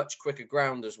on this much quicker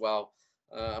ground as well.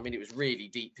 It was really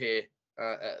deep here.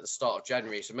 At the start of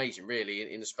January. It's amazing,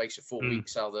 really, in the space of 4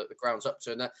 weeks, how the ground's up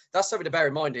to. And that's something to bear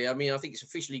in mind here. I think it's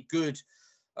officially good,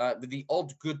 with the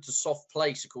odd good to soft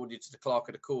place, according to the clerk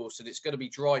of the course. And it's going to be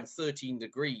dry and 13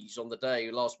 degrees on the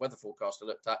day. Last weather forecast I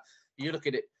looked at. You look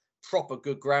at it, proper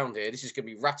good ground here. This is going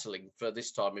to be rattling for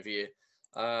this time of year.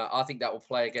 I think that will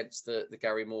play against the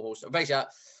Gary Moore horse. Basically,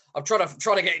 I'm trying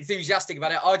to get enthusiastic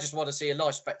about it. I just want to see a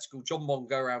nice spectacle. John Mon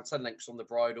go around 10 lengths on the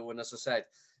bridle. And as I said,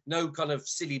 no kind of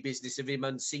silly business of him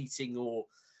unseating or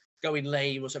going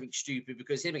lame or something stupid,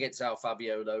 because him against Al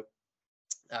Fabiolo,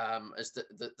 as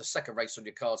the second race on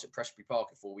your cards at Presbury Park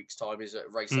in 4 weeks' time, is a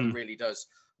race that really does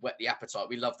whet the appetite.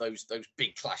 We love those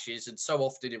big clashes, and so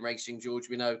often in racing, George,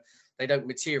 we know they don't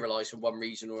materialise for one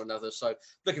reason or another. So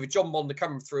looking for John Bond to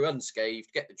come through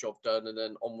unscathed, get the job done, and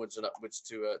then onwards and upwards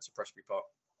to Presbury Park.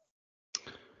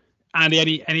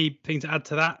 Andy, anything to add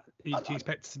to that? Do you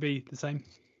expect it to be the same?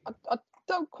 I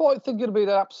don't quite think it'll be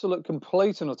the absolute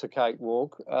complete and utter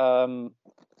cakewalk.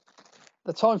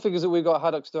 The time figures that we've got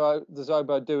Haddocks to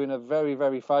Zobo doing are very,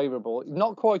 very favourable.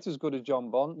 Not quite as good as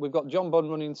John Bon. We've got John Bon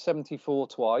running 74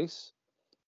 twice.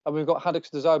 and we've got Haddocks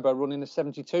de Zobo running a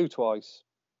 72 twice.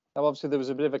 Now, obviously, there was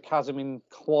a bit of a chasm in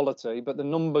quality, but the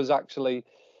numbers actually,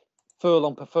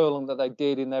 furlong per furlong, that they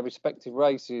did in their respective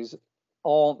races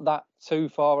aren't that too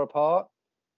far apart.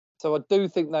 So I do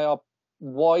think they are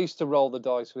wise to roll the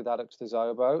dice with Haddocks de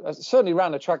Zobo. Certainly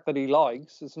ran a track that he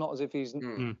likes. It's not as if he's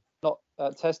not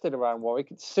tested around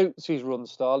Warwick. It suits his run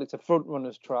style. It's a front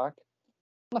runner's track.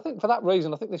 And I think for that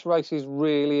reason, I think this race is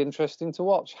really interesting to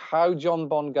watch. How John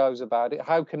Bond goes about it,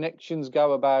 how connections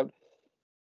go about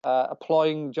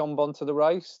applying John Bond to the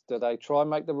race. Do they try and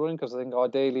make the run? Because I think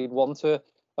ideally he'd want an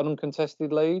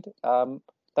uncontested lead.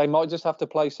 They might just have to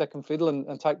play second fiddle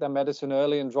and take their medicine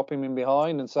early and drop him in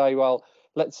behind and say, well,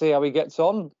 let's see how he gets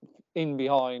on in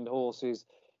behind horses.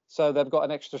 So they've got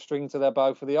an extra string to their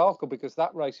bow for the Arkle, because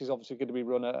that race is obviously going to be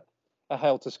run at a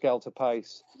helter-skelter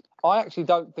pace. I actually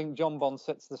don't think John Bond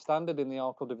sets the standard in the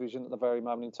Arkle division at the very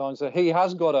moment in time. So he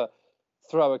has got to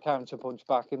throw a counter-punch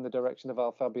back in the direction of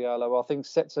Al Fabiolo. I think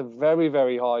sets a very,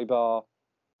 very high bar.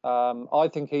 I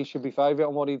think he should be favourite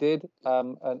on what he did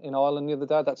in Ireland the other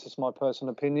day. That's just my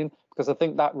personal opinion, because I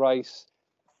think that race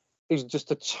is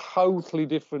just a totally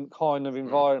different kind of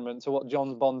environment to what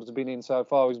John Bond's been in so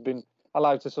far. He's been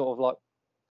allowed to sort of like,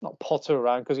 not potter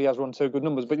around because he has run 2 good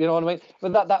numbers, but you know what I mean?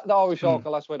 But that Irish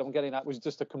Arkle, that's what I'm getting at, was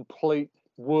just a complete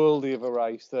worldie of a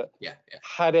race that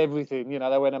had everything. You know,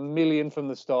 they went a million from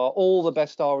the start. All the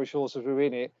best Irish horses were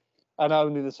in it, and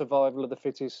only the survival of the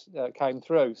fittest came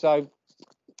through. So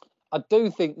I do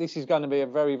think this is going to be a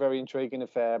very, very intriguing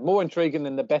affair. More intriguing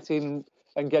than the betting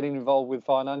and getting involved with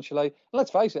financially. And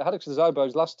let's face it, Haddocks de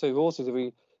Zobo's last 2 horses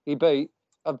that he beat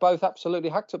have both absolutely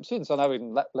hacked up since. I know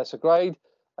in lesser grade,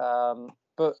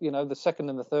 but you know, the second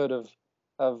and the third have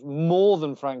more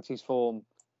than franked his form.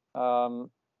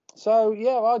 So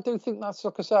yeah, I do think that's,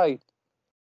 like I say,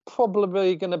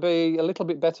 probably going to be a little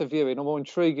bit better viewing, or more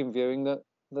intriguing viewing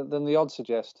than the odds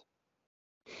suggest.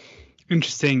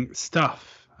 Interesting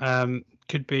stuff.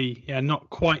 Could be not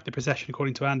quite the procession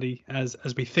according to Andy as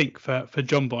we think for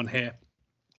John Bond here.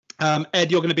 Ed,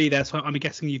 you're going to be there, so I'm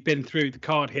guessing you've been through the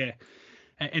card here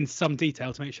in some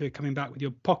detail to make sure you're coming back with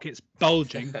your pockets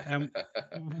bulging.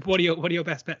 What are your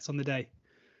best bets on the day?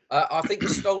 I think the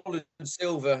Stolen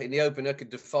Silver in the opener could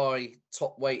defy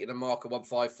top weight in a marker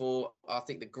 154. I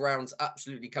think the ground's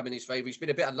absolutely come in his favour. He's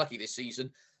been a bit unlucky this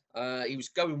season. He was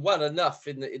going well enough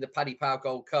in the Paddy Power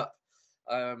Gold Cup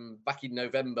back in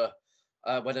November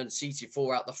when unseated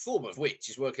 4 out, the form of which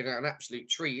is working out an absolute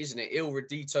treat, isn't it? Il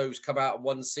Redito's come out and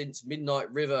won since.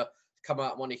 Midnight River come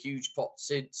out and won a huge pot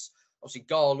since. Obviously,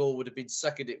 Garlaw would have been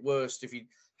second at worst if he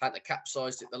hadn't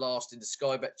capsized at the last in the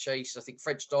Sky Bet chase. I think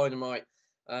French Dynamite,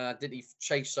 did he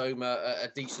chase home a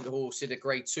decent horse in a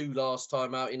grade 2 last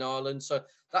time out in Ireland? So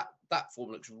that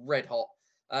form looks red hot.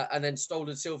 And then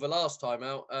Stolen Silver last time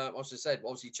out, as I said,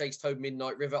 obviously chased home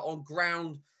Midnight River on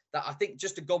ground that I think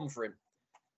just had gone for him.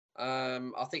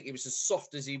 I think it was as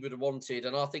soft as he would have wanted,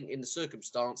 and I think in the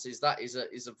circumstances that is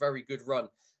a very good run.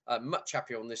 Much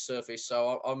happier on this surface,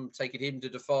 so I'm taking him to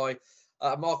defy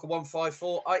a marker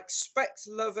 154. I expect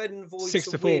Love Envoy 6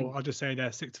 to to 4. win. I'll just say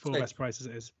there 6 to 4 best price as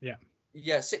it is.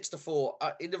 Yeah, 6 to 4.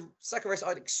 In the second race,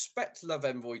 I'd expect Love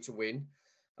Envoy to win.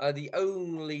 The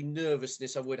only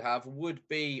nervousness I would have would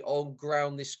be on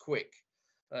ground this quick.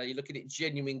 You're looking at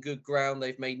genuine good ground.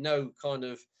 They've made no kind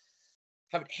of,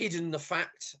 haven't hidden the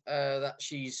fact that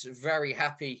she's very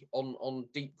happy on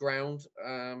deep ground.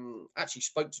 Actually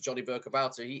spoke to Johnny Burke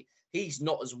about her. He's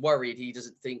not as worried. He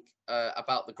doesn't think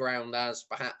about the ground as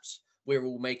perhaps we're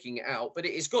all making it out. But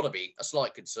it's got to be a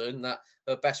slight concern that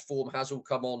her best form has all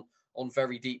come on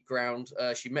very deep ground.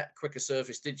 She met quicker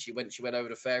surface, didn't she, when she went over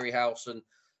to Fairy House, and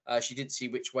she didn't see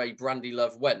which way Brandy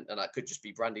Love went. And that could just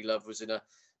be Brandy Love was in a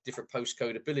different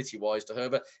postcode ability-wise to her.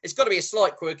 But it's got to be a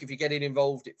slight quirk if you're getting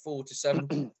involved at 4 to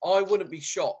 7. I wouldn't be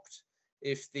shocked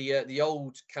if the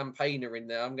old campaigner in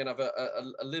there, I'm going to have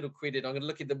a little quid in. I'm going to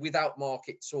look at the without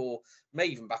markets, or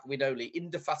maybe even back with only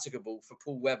Indefatigable for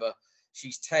Paul Webber.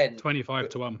 She's 10. 25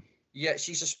 to 1. Yeah,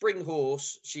 she's a spring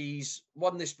horse. She's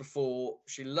won this before.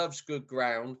 She loves good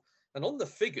ground. And on the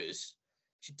figures,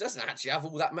 she doesn't actually have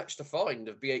all that much to find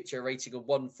of BHA rating of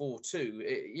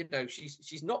 142.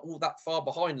 She's not all that far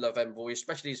behind Love Envoy,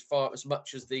 especially as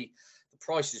much as the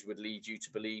prices would lead you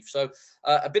to believe. So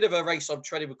a bit of a race I'm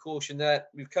treading with caution there.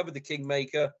 We've covered the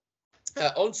Kingmaker.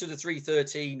 Onto the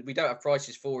 313. We don't have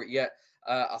prices for it yet.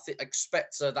 I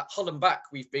expect that Hull and Back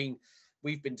we've been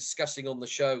discussing on the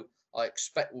show. I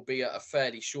expect will be at a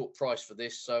fairly short price for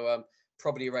this. So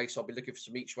probably a race I'll be looking for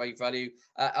some each way value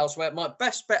elsewhere. My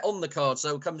best bet on the card,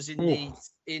 so comes in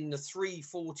the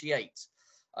 348.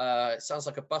 It sounds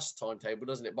like a bus timetable,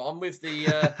 doesn't it? But I'm with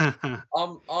the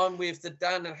I'm with the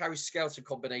Dan and Harry Skelton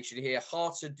combination here.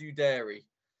 Heart of Dewberry,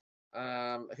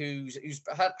 who's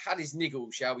had his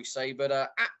niggle, shall we say, but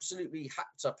absolutely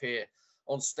hacked up here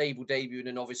on stable debut in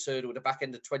a novice hurdle at the back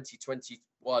end of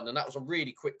 2021, and that was a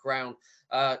really quick ground.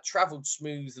 Travelled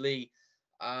smoothly,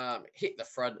 hit the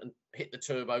front and hit the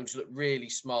turbos, looked really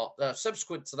smart.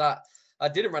 Subsequent to that,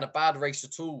 didn't run a bad race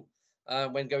at all.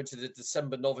 When going to the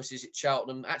December novices at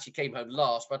Cheltenham, actually came home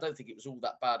last, but I don't think it was all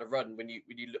that bad a run when you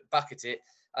look back at it.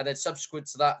 And then subsequent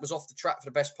to that, was off the track for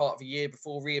the best part of a year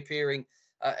before reappearing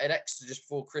at Exeter just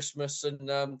before Christmas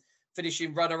and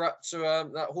finishing runner-up to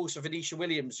that horse of Venetia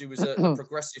Williams, who was a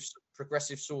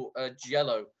progressive sort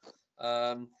Giello.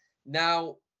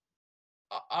 Now,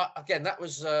 again, that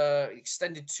was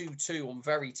extended 2-2 on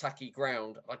very tacky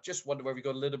ground. I just wonder whether he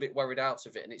got a little bit worried out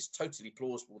of it, and it's totally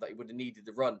plausible that he would have needed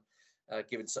the run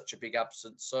given such a big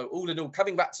absence. So all in all,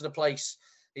 coming back to the place,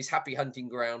 his happy hunting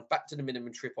ground, back to the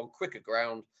minimum trip on quicker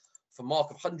ground for mark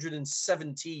of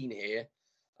 117 here.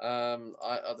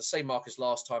 The same mark as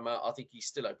last time out. I think he's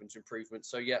still open to improvement.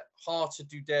 So yeah, Heart of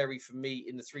Dewberry for me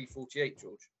in the 348,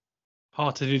 George.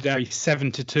 Heart of Dewberry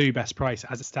 7-2 best price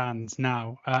as it stands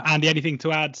now. Andy, anything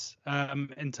to add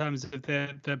in terms of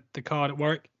the card at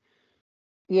Warwick?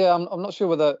 Yeah, I'm not sure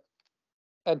whether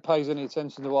Ed pays any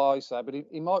attention to what I say, but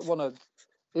he might want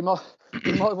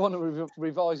to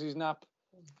revise his nap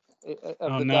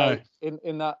of the day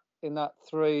in that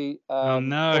 348.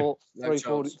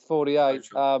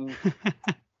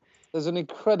 There's an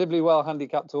incredibly well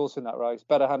handicapped horse in that race,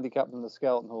 better handicapped than the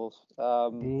Skelton horse.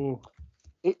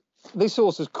 This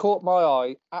horse has caught my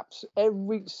eye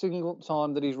every single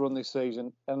time that he's run this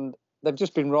season, and they've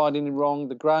just been riding him wrong.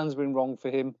 The ground's been wrong for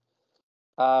him.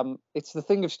 It's the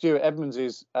thing of Stuart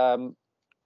Edmonds' Bubble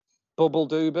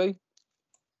Doobie.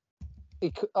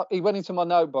 He went into my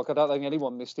notebook. I don't think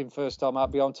anyone missed him first time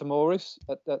out beyond Morris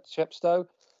at Chepstow.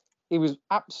 He was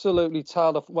absolutely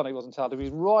tailed off. Well, he wasn't tailed off. He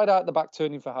was right out the back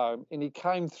turning for home, and he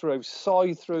came through,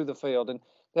 scythed through the field, and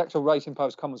the actual Racing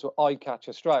Post comments were eye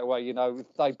catcher straight away. You know,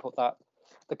 if they put that,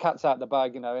 the cat's out the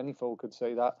bag. You know, any fool could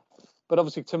see that. But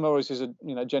obviously, Morris is a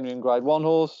genuine Grade 1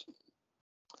 horse.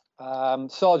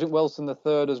 Sergeant Wilson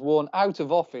III has won out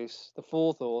of office, the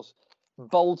fourth horse,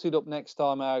 bolted up next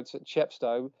time out at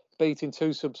Chepstow, beating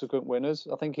 2 subsequent winners.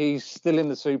 I think he's still in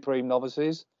the Supreme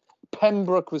Novices.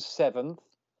 Pembroke was 7th.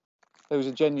 There was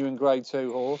a genuine Grade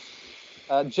 2 horse.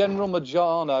 General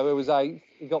Majano, who was 8th,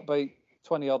 he got beat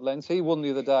 20-odd lengths. He won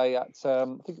the other day at, I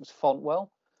think it was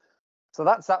Fontwell. So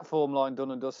that's that form line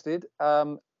done and dusted.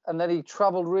 And then he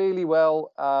travelled really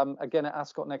well, again at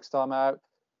Ascot next time out.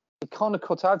 He kind of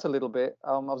cut out a little bit.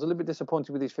 I was a little bit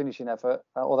disappointed with his finishing effort,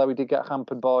 although he did get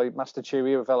hampered by Master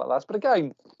Chewy, who fell at last. But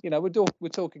again, we're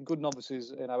talking good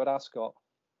novices, at Ascot.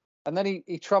 And then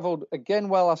he travelled again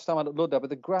well last time out at Ludlow, but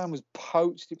the ground was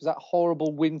poached. It was that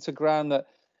horrible winter ground that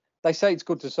they say it's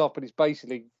good to soft, but it's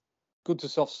basically good to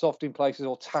soft in places,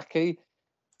 or tacky.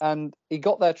 And he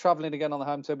got there travelling again on the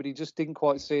home turn, but he just didn't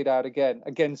quite see it out again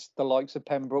against the likes of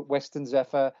Pembroke, Western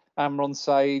Zephyr, Amron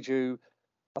Sage, who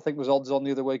I think was odds on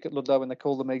the other week at Ludlow when they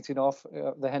called the meeting off,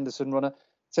 the Henderson runner.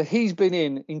 So he's been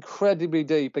in incredibly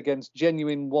deep against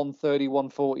genuine 130,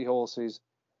 140 horses.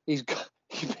 He's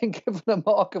been given a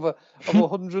mark of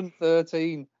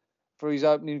 113 for his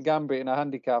opening gambit in a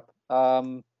handicap.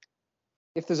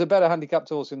 If there's a better handicapped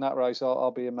horse in that race,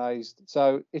 I'll be amazed.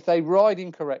 So if they ride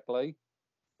him correctly,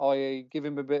 i.e. give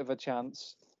him a bit of a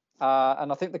chance,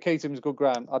 and I think the key to him is good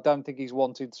ground. I don't think he's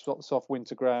wanted soft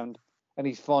winter ground, and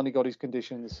he's finally got his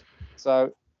conditions.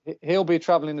 So he'll be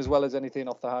travelling as well as anything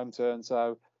off the home turn.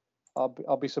 So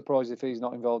I'll be surprised if he's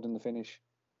not involved in the finish.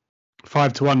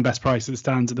 5-1 best price as it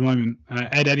stands at the moment.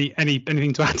 Ed,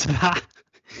 anything to add to that?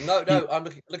 No, I'm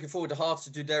looking forward to Heart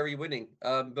of Dewberry winning.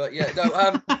 But yeah,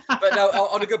 but no,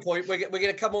 on a good point, we're going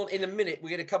to come on in a minute. We're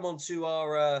going to come on to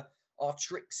our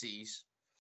Trixies.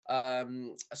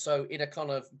 So in a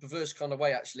kind of perverse kind of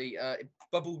way, actually,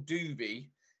 Bubble Doobie,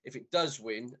 if it does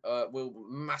win, will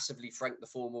massively frank the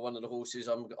form of one of the horses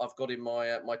I've got in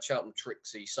my Cheltenham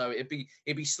Trixie. So it'd be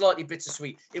slightly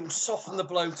bittersweet. It will soften the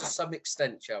blow to some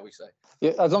extent, shall we say?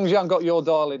 Yeah, as long as you haven't got your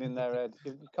darling in there, Ed.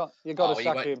 You got to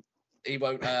sack him. He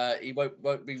won't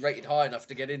be rated high enough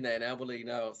to get in there now, will he?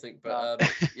 No, I think. But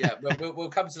yeah, we'll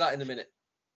come to that in a minute.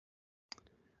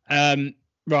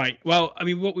 Right. Well, I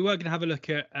mean, we were going to have a look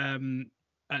at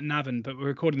Navan, but we're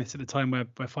recording this at the time where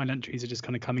final entries are just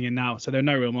kind of coming in now, so there are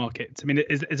no real markets. I mean,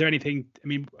 is there anything? I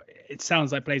mean, it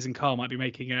sounds like Blazing Carl might be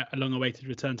making a long-awaited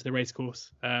return to the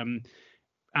racecourse,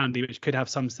 Andy, which could have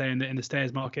some say in the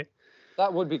stayers market.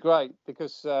 That would be great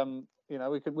because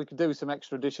we could do some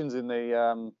extra additions in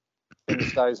the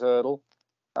Stays hurdle,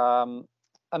 and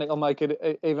it'll make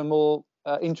it even more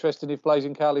interesting if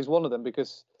Blazing Carly's one of them,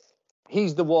 because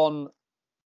he's the one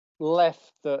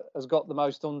left that has got the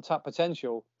most untapped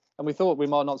potential. And we thought we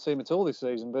might not see him at all this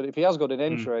season, but if he has got an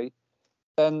entry,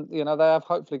 then they have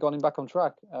hopefully got him back on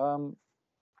track.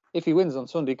 If he wins on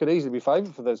Sunday, he could easily be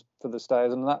favourite for the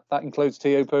Stayers, and that includes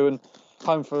Tiupu, and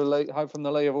Home from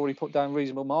the Lee have already put down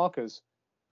reasonable markers.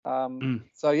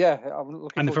 So yeah, I'm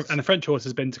looking. And the French horse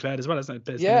has been declared as well, hasn't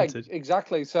it? Yeah,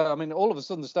 exactly. So I mean, all of a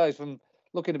sudden the Stayers, from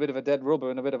looking a bit of a dead rubber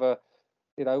and a bit of a,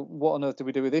 what on earth do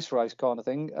we do with this race kind of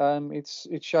thing? It's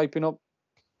shaping up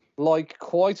like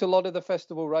quite a lot of the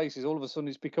festival races. All of a sudden,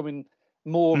 it's becoming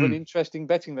more of an interesting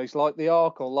betting race, like the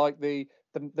Arc, or like the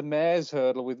Mares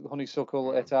Hurdle with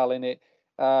Honeysuckle et al. In it.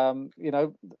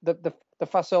 The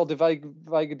Facile de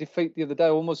Vega defeat the other day,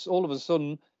 almost all of a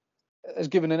sudden, has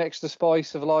given an extra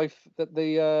spice of life that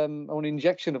or an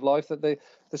injection of life that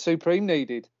the Supreme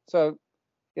needed. So,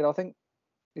 I think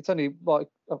it's only like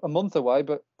a month away,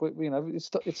 but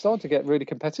it's starting to get really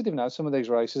competitive now. Some of these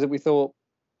races that we thought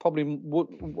probably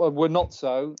were not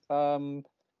so,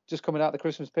 just coming out of the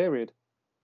Christmas period.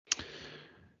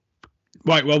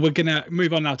 Right, well, we're going to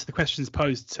move on now to the questions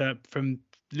posed from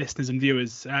listeners and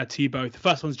viewers to you both. The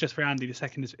first one's just for Andy. The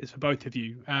second is for both of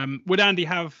you. Would Andy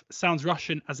have Sounds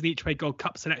Russian as an each-way Gold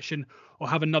Cup selection, or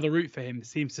have another route for him?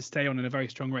 Seems to stay on in a very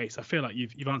strong race. I feel like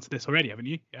you've answered this already, haven't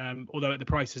you? Although at the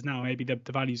prices now, maybe the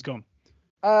value's gone.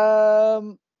 Yeah,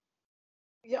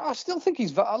 I still think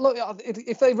he's... Look,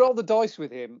 if they roll the dice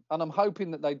with him, and I'm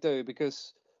hoping that they do,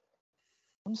 because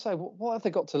I'm saying, what have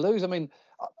they got to lose? I mean,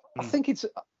 I think it's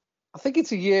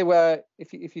a year where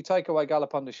if you take away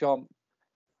Galopin de Champs,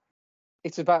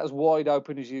 it's about as wide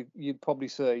open as you'd probably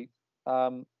see.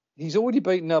 He's already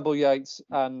beaten Noble Yates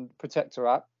and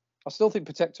Protectorat. I still think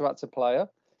Protectorat's a player.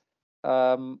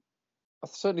 I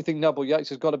certainly think Noble Yates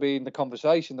has got to be in the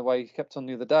conversation the way he kept on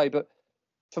the other day. But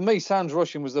for me, Sounds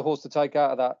Russian was the horse to take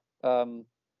out of that.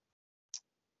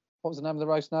 What was the name of the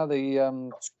race now?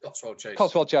 The Cotswold Chase.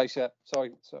 Cotswold Chase, yeah.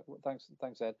 Sorry. Thanks,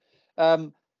 Ed. I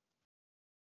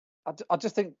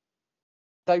just think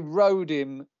they rode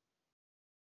him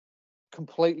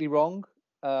completely wrong.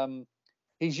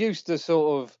 He's used to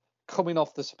sort of coming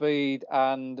off the speed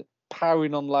and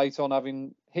powering on late on,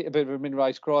 having hit a bit of a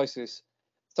mid-race crisis.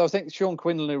 So I think Sean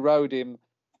Quinlan, who rode him,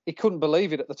 he couldn't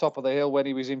believe it at the top of the hill when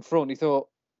he was in front. He thought,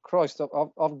 Christ,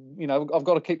 I've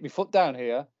got to keep my foot down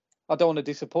here. I don't want to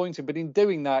disappoint him. But in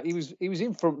doing that, he was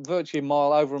in front virtually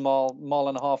over a mile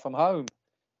and a half from home.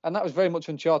 And that was very much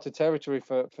uncharted territory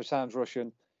for Sounds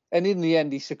Russian. And in the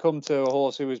end, he succumbed to a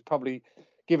horse who was probably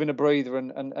given a breather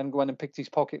and went and picked his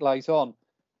pocket late on.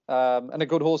 And a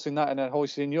good horse in that, and a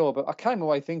horse senior. But I came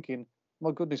away thinking,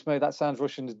 my goodness me, that Sounds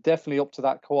Russian is definitely up to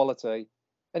that quality.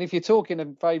 And if you're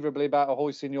talking favourably about a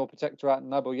horse senior, Protectorat and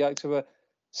Noble Yates, who are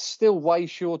still way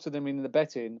short of them in the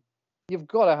betting, you've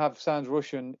got to have Sounds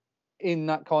Russian in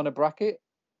that kind of bracket.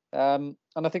 And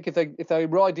I think if they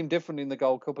ride him differently in the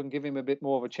Gold Cup and give him a bit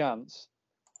more of a chance,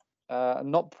 and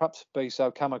not perhaps be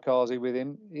so kamikaze with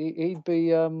him, he'd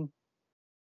be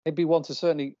one to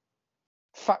certainly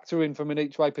factor in from an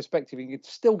each way perspective. You could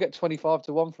still get 25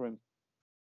 to 1 for him.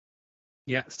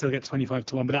 Yeah, still get 25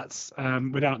 to 1, but that's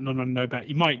without non-run no bet.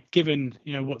 You might, given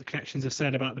what the connections have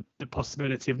said about the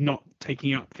possibility of not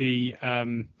taking up the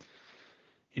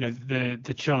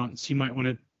the chance, you might want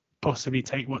to possibly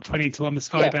take 20 to 1 the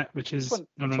Sky bet, which is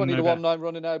 20 to 1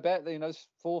 non-running no bet. There's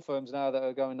 4 firms now that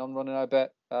are going non-running no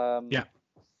bet. Yeah.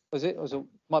 Was it?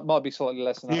 Might be slightly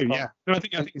less than that. Yeah. No, I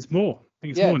think it's more. I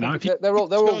think it's more now. They're all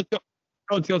go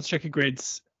to the odds checker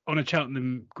grids on a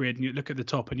Cheltenham grid, and you look at the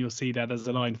top, and you'll see that there's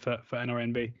a line for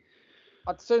NRNB.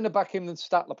 I'd sooner back him than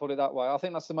Statler, put it that way. I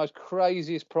think that's the most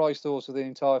craziest priced horse of the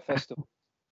entire festival.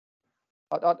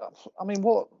 I mean,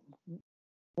 why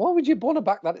would you want to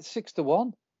back that at 6 to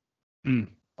 1? I mean,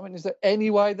 is there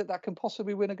any way that can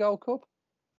possibly win a Gold Cup?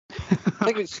 I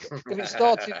think if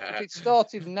it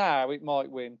started now, it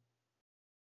might win.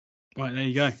 Right, there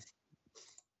you go.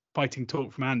 Fighting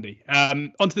talk from Andy.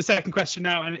 On to the second question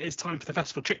now, and it's time for the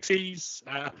festival Trixies.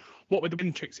 What would the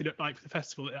win Trixie look like for the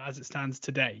festival as it stands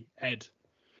today, Ed?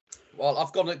 Well,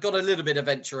 I've got a little bit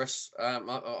adventurous.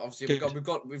 Obviously,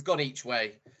 we've gone each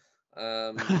way.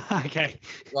 Okay.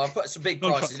 Well, I've put some big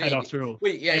prices in. After all.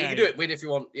 You can do it, win if you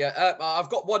want. Yeah, I've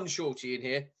got one shorty in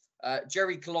here.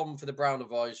 Jerry Colomb for the Brown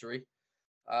Advisory.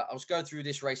 I was going through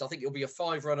this race. I think it'll be a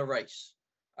 5-runner race,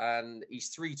 and he's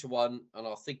 3 to 1, and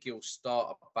I think he'll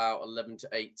start about 11 to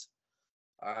 8.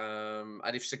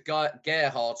 And if Sir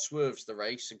Gerhard swerves the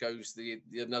race and goes the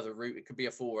another route, it could be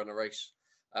a 4-runner race.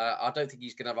 I don't think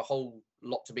he's going to have a whole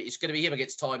lot to beat. It's going to be him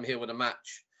against Time Hill in a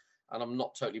match, and I'm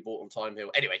not totally bought on Time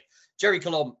Hill. Anyway, Jerry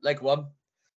Colombe, leg one.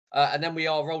 And then we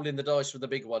are rolling the dice with the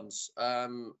big ones.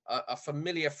 A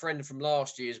familiar friend from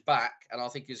last year's back, and I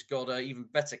think has got even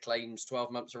better claims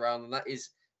 12 months around, and that is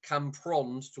Cam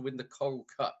Prond to win the Coral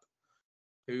Cup,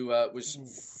 who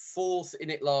was fourth in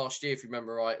it last year, if you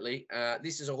remember rightly.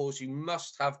 This is a horse who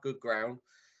must have good ground.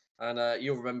 And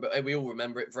you'll remember, we all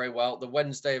remember it very well. The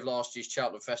Wednesday of last year's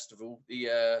Cheltenham Festival,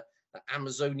 the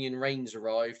Amazonian rains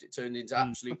arrived. It turned into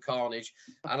absolute carnage.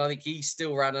 And I think he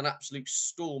still ran an absolute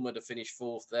stormer to finish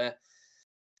fourth there.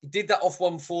 He did that off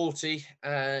 140.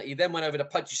 He then went over to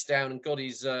Punchestown and got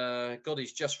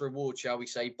his just reward, shall we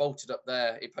say, bolted up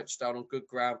there in Punchestown on good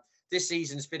ground. This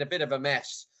season's been a bit of a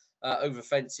mess over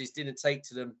fences, didn't take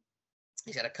to them.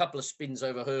 He's had a couple of spins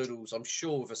over hurdles, I'm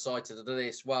sure, with a sight of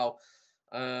this. Well,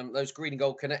 those green and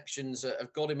gold connections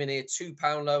have got him in here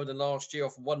 £2 lower than last year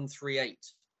off 138.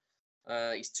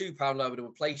 He's £2 lower than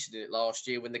replacing it last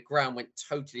year when the ground went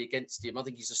totally against him. I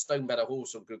think he's a stone better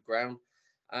horse on good ground.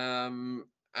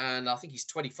 And I think he's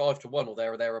 25 to 1 or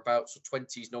thereabouts, or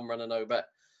 20s non-runner no bet.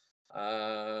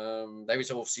 There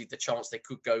is obviously the chance they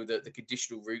could go the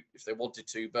conditional route if they wanted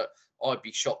to, but I'd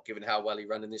be shocked given how well he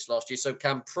ran in this last year. So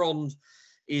Cam Prond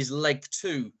is leg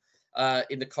 2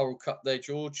 in the Coral Cup there,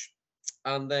 George.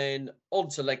 And then on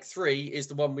to leg 3 is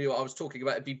the one I was talking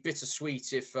about. It'd be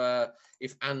bittersweet if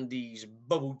Andy's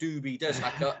bubble doobie does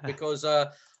hack up, because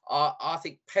I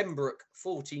think Pembroke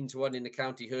 14 to 1 in the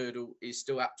county hurdle is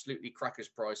still absolutely cracker's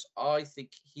price. I think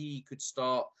he could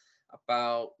start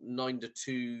about 9 to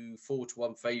 2, 4 to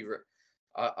 1 favourite.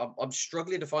 I'm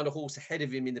struggling to find a horse ahead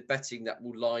of him in the betting that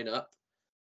will line up.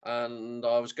 And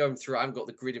I was going through, I haven't got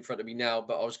the grid in front of me now,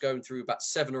 but I was going through about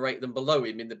 7 or 8 of them below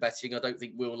him in the betting. I don't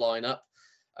think will line up.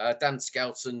 Dan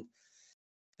Skelton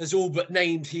has all but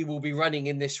named he will be running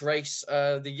in this race.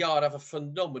 The Yard have a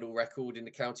phenomenal record in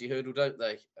the county hurdle, don't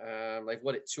they? They've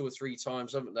won it 2 or 3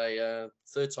 times, haven't they?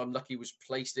 Third time Lucky was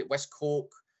placed at West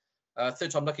Cork.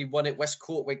 Third time Lucky won it. West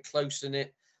Cork went close in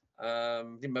it.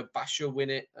 Didn't Mobasha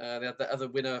win it? They had the other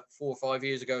winner 4 or 5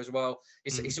 years ago as well.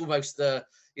 It's almost the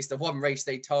one race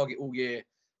they target all year.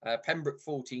 Pembroke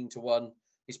 14 to 1.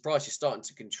 His price is starting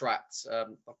to contract.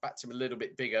 I've backed him a little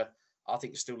bit bigger. I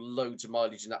think there's still loads of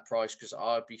mileage in that price, because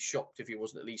I'd be shocked if he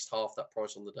wasn't at least half that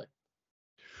price on the day.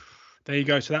 There you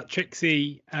go. So that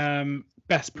Trixie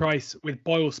best price with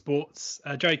Boyle Sports.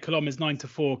 Jerry Colombe is 9 to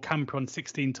 4, Campron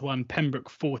 16 to 1, Pembroke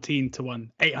 14 to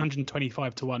 1,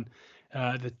 825 to 1.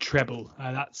 The treble.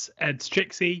 That's Ed's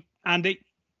Trixie. Andy?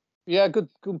 Yeah, good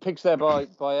picks there by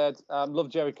Ed. Love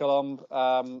Jerry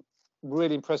Colombe.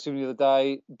 Really impressive the other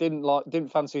day. Didn't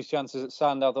fancy his chances at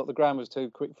Sandown. Thought the ground was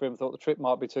too quick for him. Thought the trip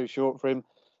might be too short for him.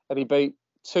 And he beat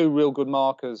 2 real good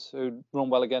markers who'd run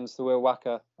well against the Will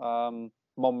Wacker,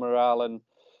 Montmoral, and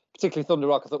particularly Thunder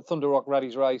Rock. I thought Thunder Rock ran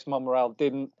his race. Montmoral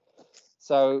didn't.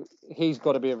 So he's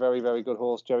got to be a very, very good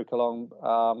horse, Jerry Colombe.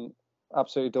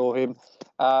 Absolutely adore him.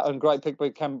 And great pick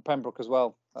by Pembroke as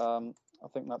well. I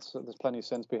think there's plenty of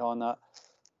sense behind that.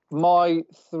 My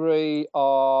 3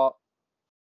 are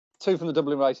 2 from the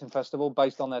Dublin Racing Festival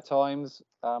based on their times.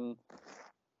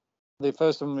 The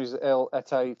first one is El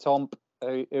Ete Tomp,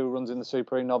 who runs in the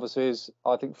Supreme Novices.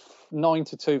 I think 9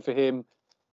 to 2 for him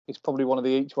is probably one of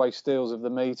the each-way steals of the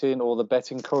meeting or the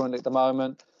betting current at the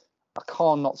moment. I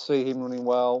can't not see him running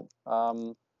well.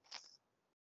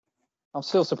 I'm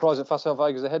still surprised that Facile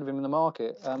Vega's ahead of him in the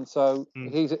market, and so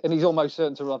he's almost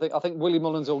certain to run. I think Willie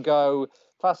Mullins will go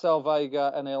Facile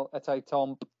Vega and El Ete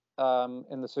Tomp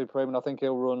in the Supreme, and I think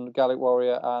he'll run Gallic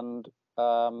Warrior and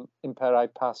Impere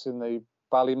Pass in the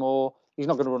Ballymore. He's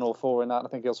not going to run all 4 in that. I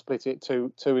think he'll split it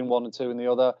 2 in one and 2 in the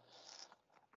other.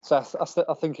 So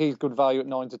I think he's good value at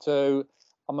 9 to 2.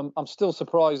 I'm still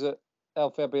surprised that El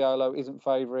Fabiolo isn't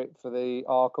favourite for the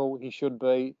Arkle. He should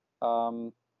be.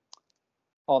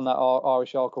 On that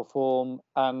Irish Arkle form,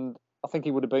 and I think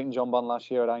he would have beaten John Bunn last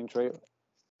year at Aintree.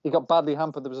 He got badly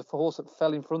hampered. There was a horse that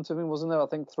fell in front of him, wasn't there? I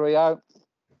think 3 out.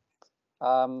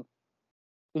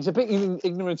 He's a bit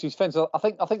ignorant to his fence. I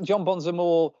think John Bunn's a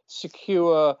more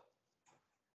secure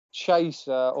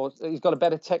chaser, or he's got a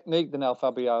better technique than El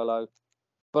Fabiolo.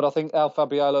 But I think El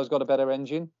Fabiolo's got a better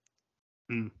engine.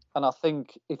 And I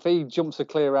think if he jumps a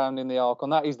clear round in the Arkle,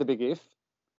 and that is the big if,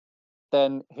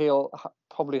 then he'll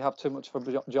probably have too much for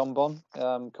John Bunn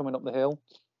coming up the hill.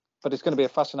 But it's going to be a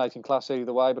fascinating class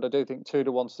either way. But I do think 2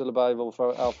 to 1 still available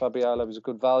for El Fabiolo is a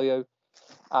good value.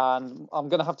 And I'm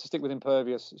going to have to stick with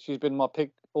Impervious. She's been my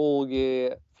pick all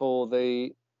year for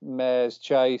the Mare's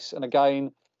Chase. And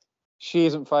again, she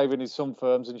isn't favoured in some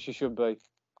firms, and she should be,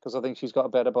 because I think she's got a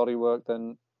better bodywork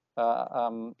than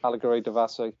Allegory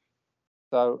Devassi.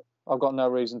 So I've got no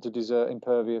reason to desert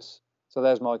Impervious. So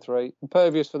there's my 3.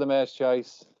 Impervious for the Mare's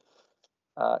Chase,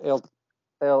 Il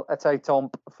Ete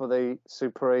Tomp for the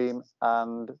Supreme,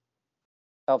 and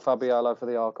El Fabiolo for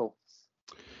the Arkle.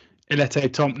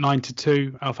 Ilete Tomp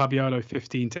 9-2, El Fabiolo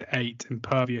 15-8,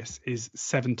 Impervious is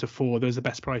 7-4. Those are the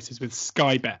best prices with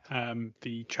Sky Bet.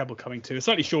 The treble coming to a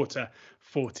slightly shorter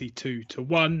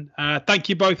 42-1. Thank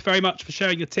you both very much for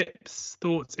sharing your tips,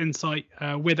 thoughts, insight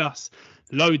with us.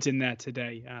 Loads in there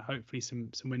today. Hopefully some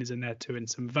winners in there too and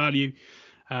some value.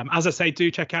 As I say,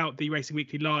 do check out the Racing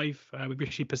Weekly Live with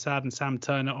Rishi Prasad and Sam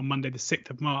Turner on Monday, the 6th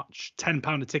of March.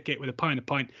 £10 a ticket with a pie and a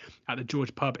pint at the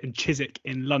George Pub in Chiswick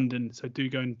in London. So do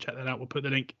go and check that out. We'll put the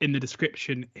link in the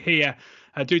description here.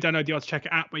 Do download the Odds Checker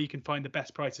app where you can find the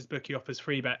best prices, bookie offers,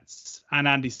 free bets, and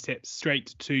Andy's tips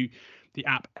straight to the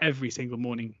app every single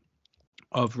morning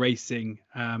of racing.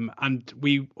 And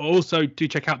we also do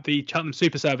check out the Cheltenham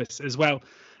Super Service as well.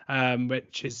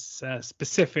 Which is a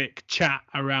specific chat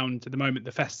around at the moment,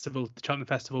 the festival, the Cheltenham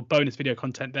Festival, bonus video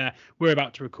content there. We're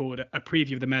about to record a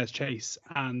preview of the Mare's Chase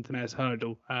and the Mare's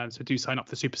Hurdle. So do sign up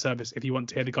for the Super Service if you want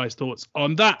to hear the guys' thoughts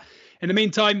on that. In the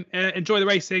meantime, enjoy the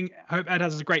racing. Hope Ed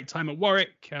has a great time at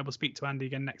Warwick. We'll speak to Andy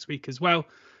again next week as well.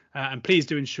 And please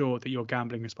do ensure that you're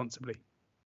gambling responsibly.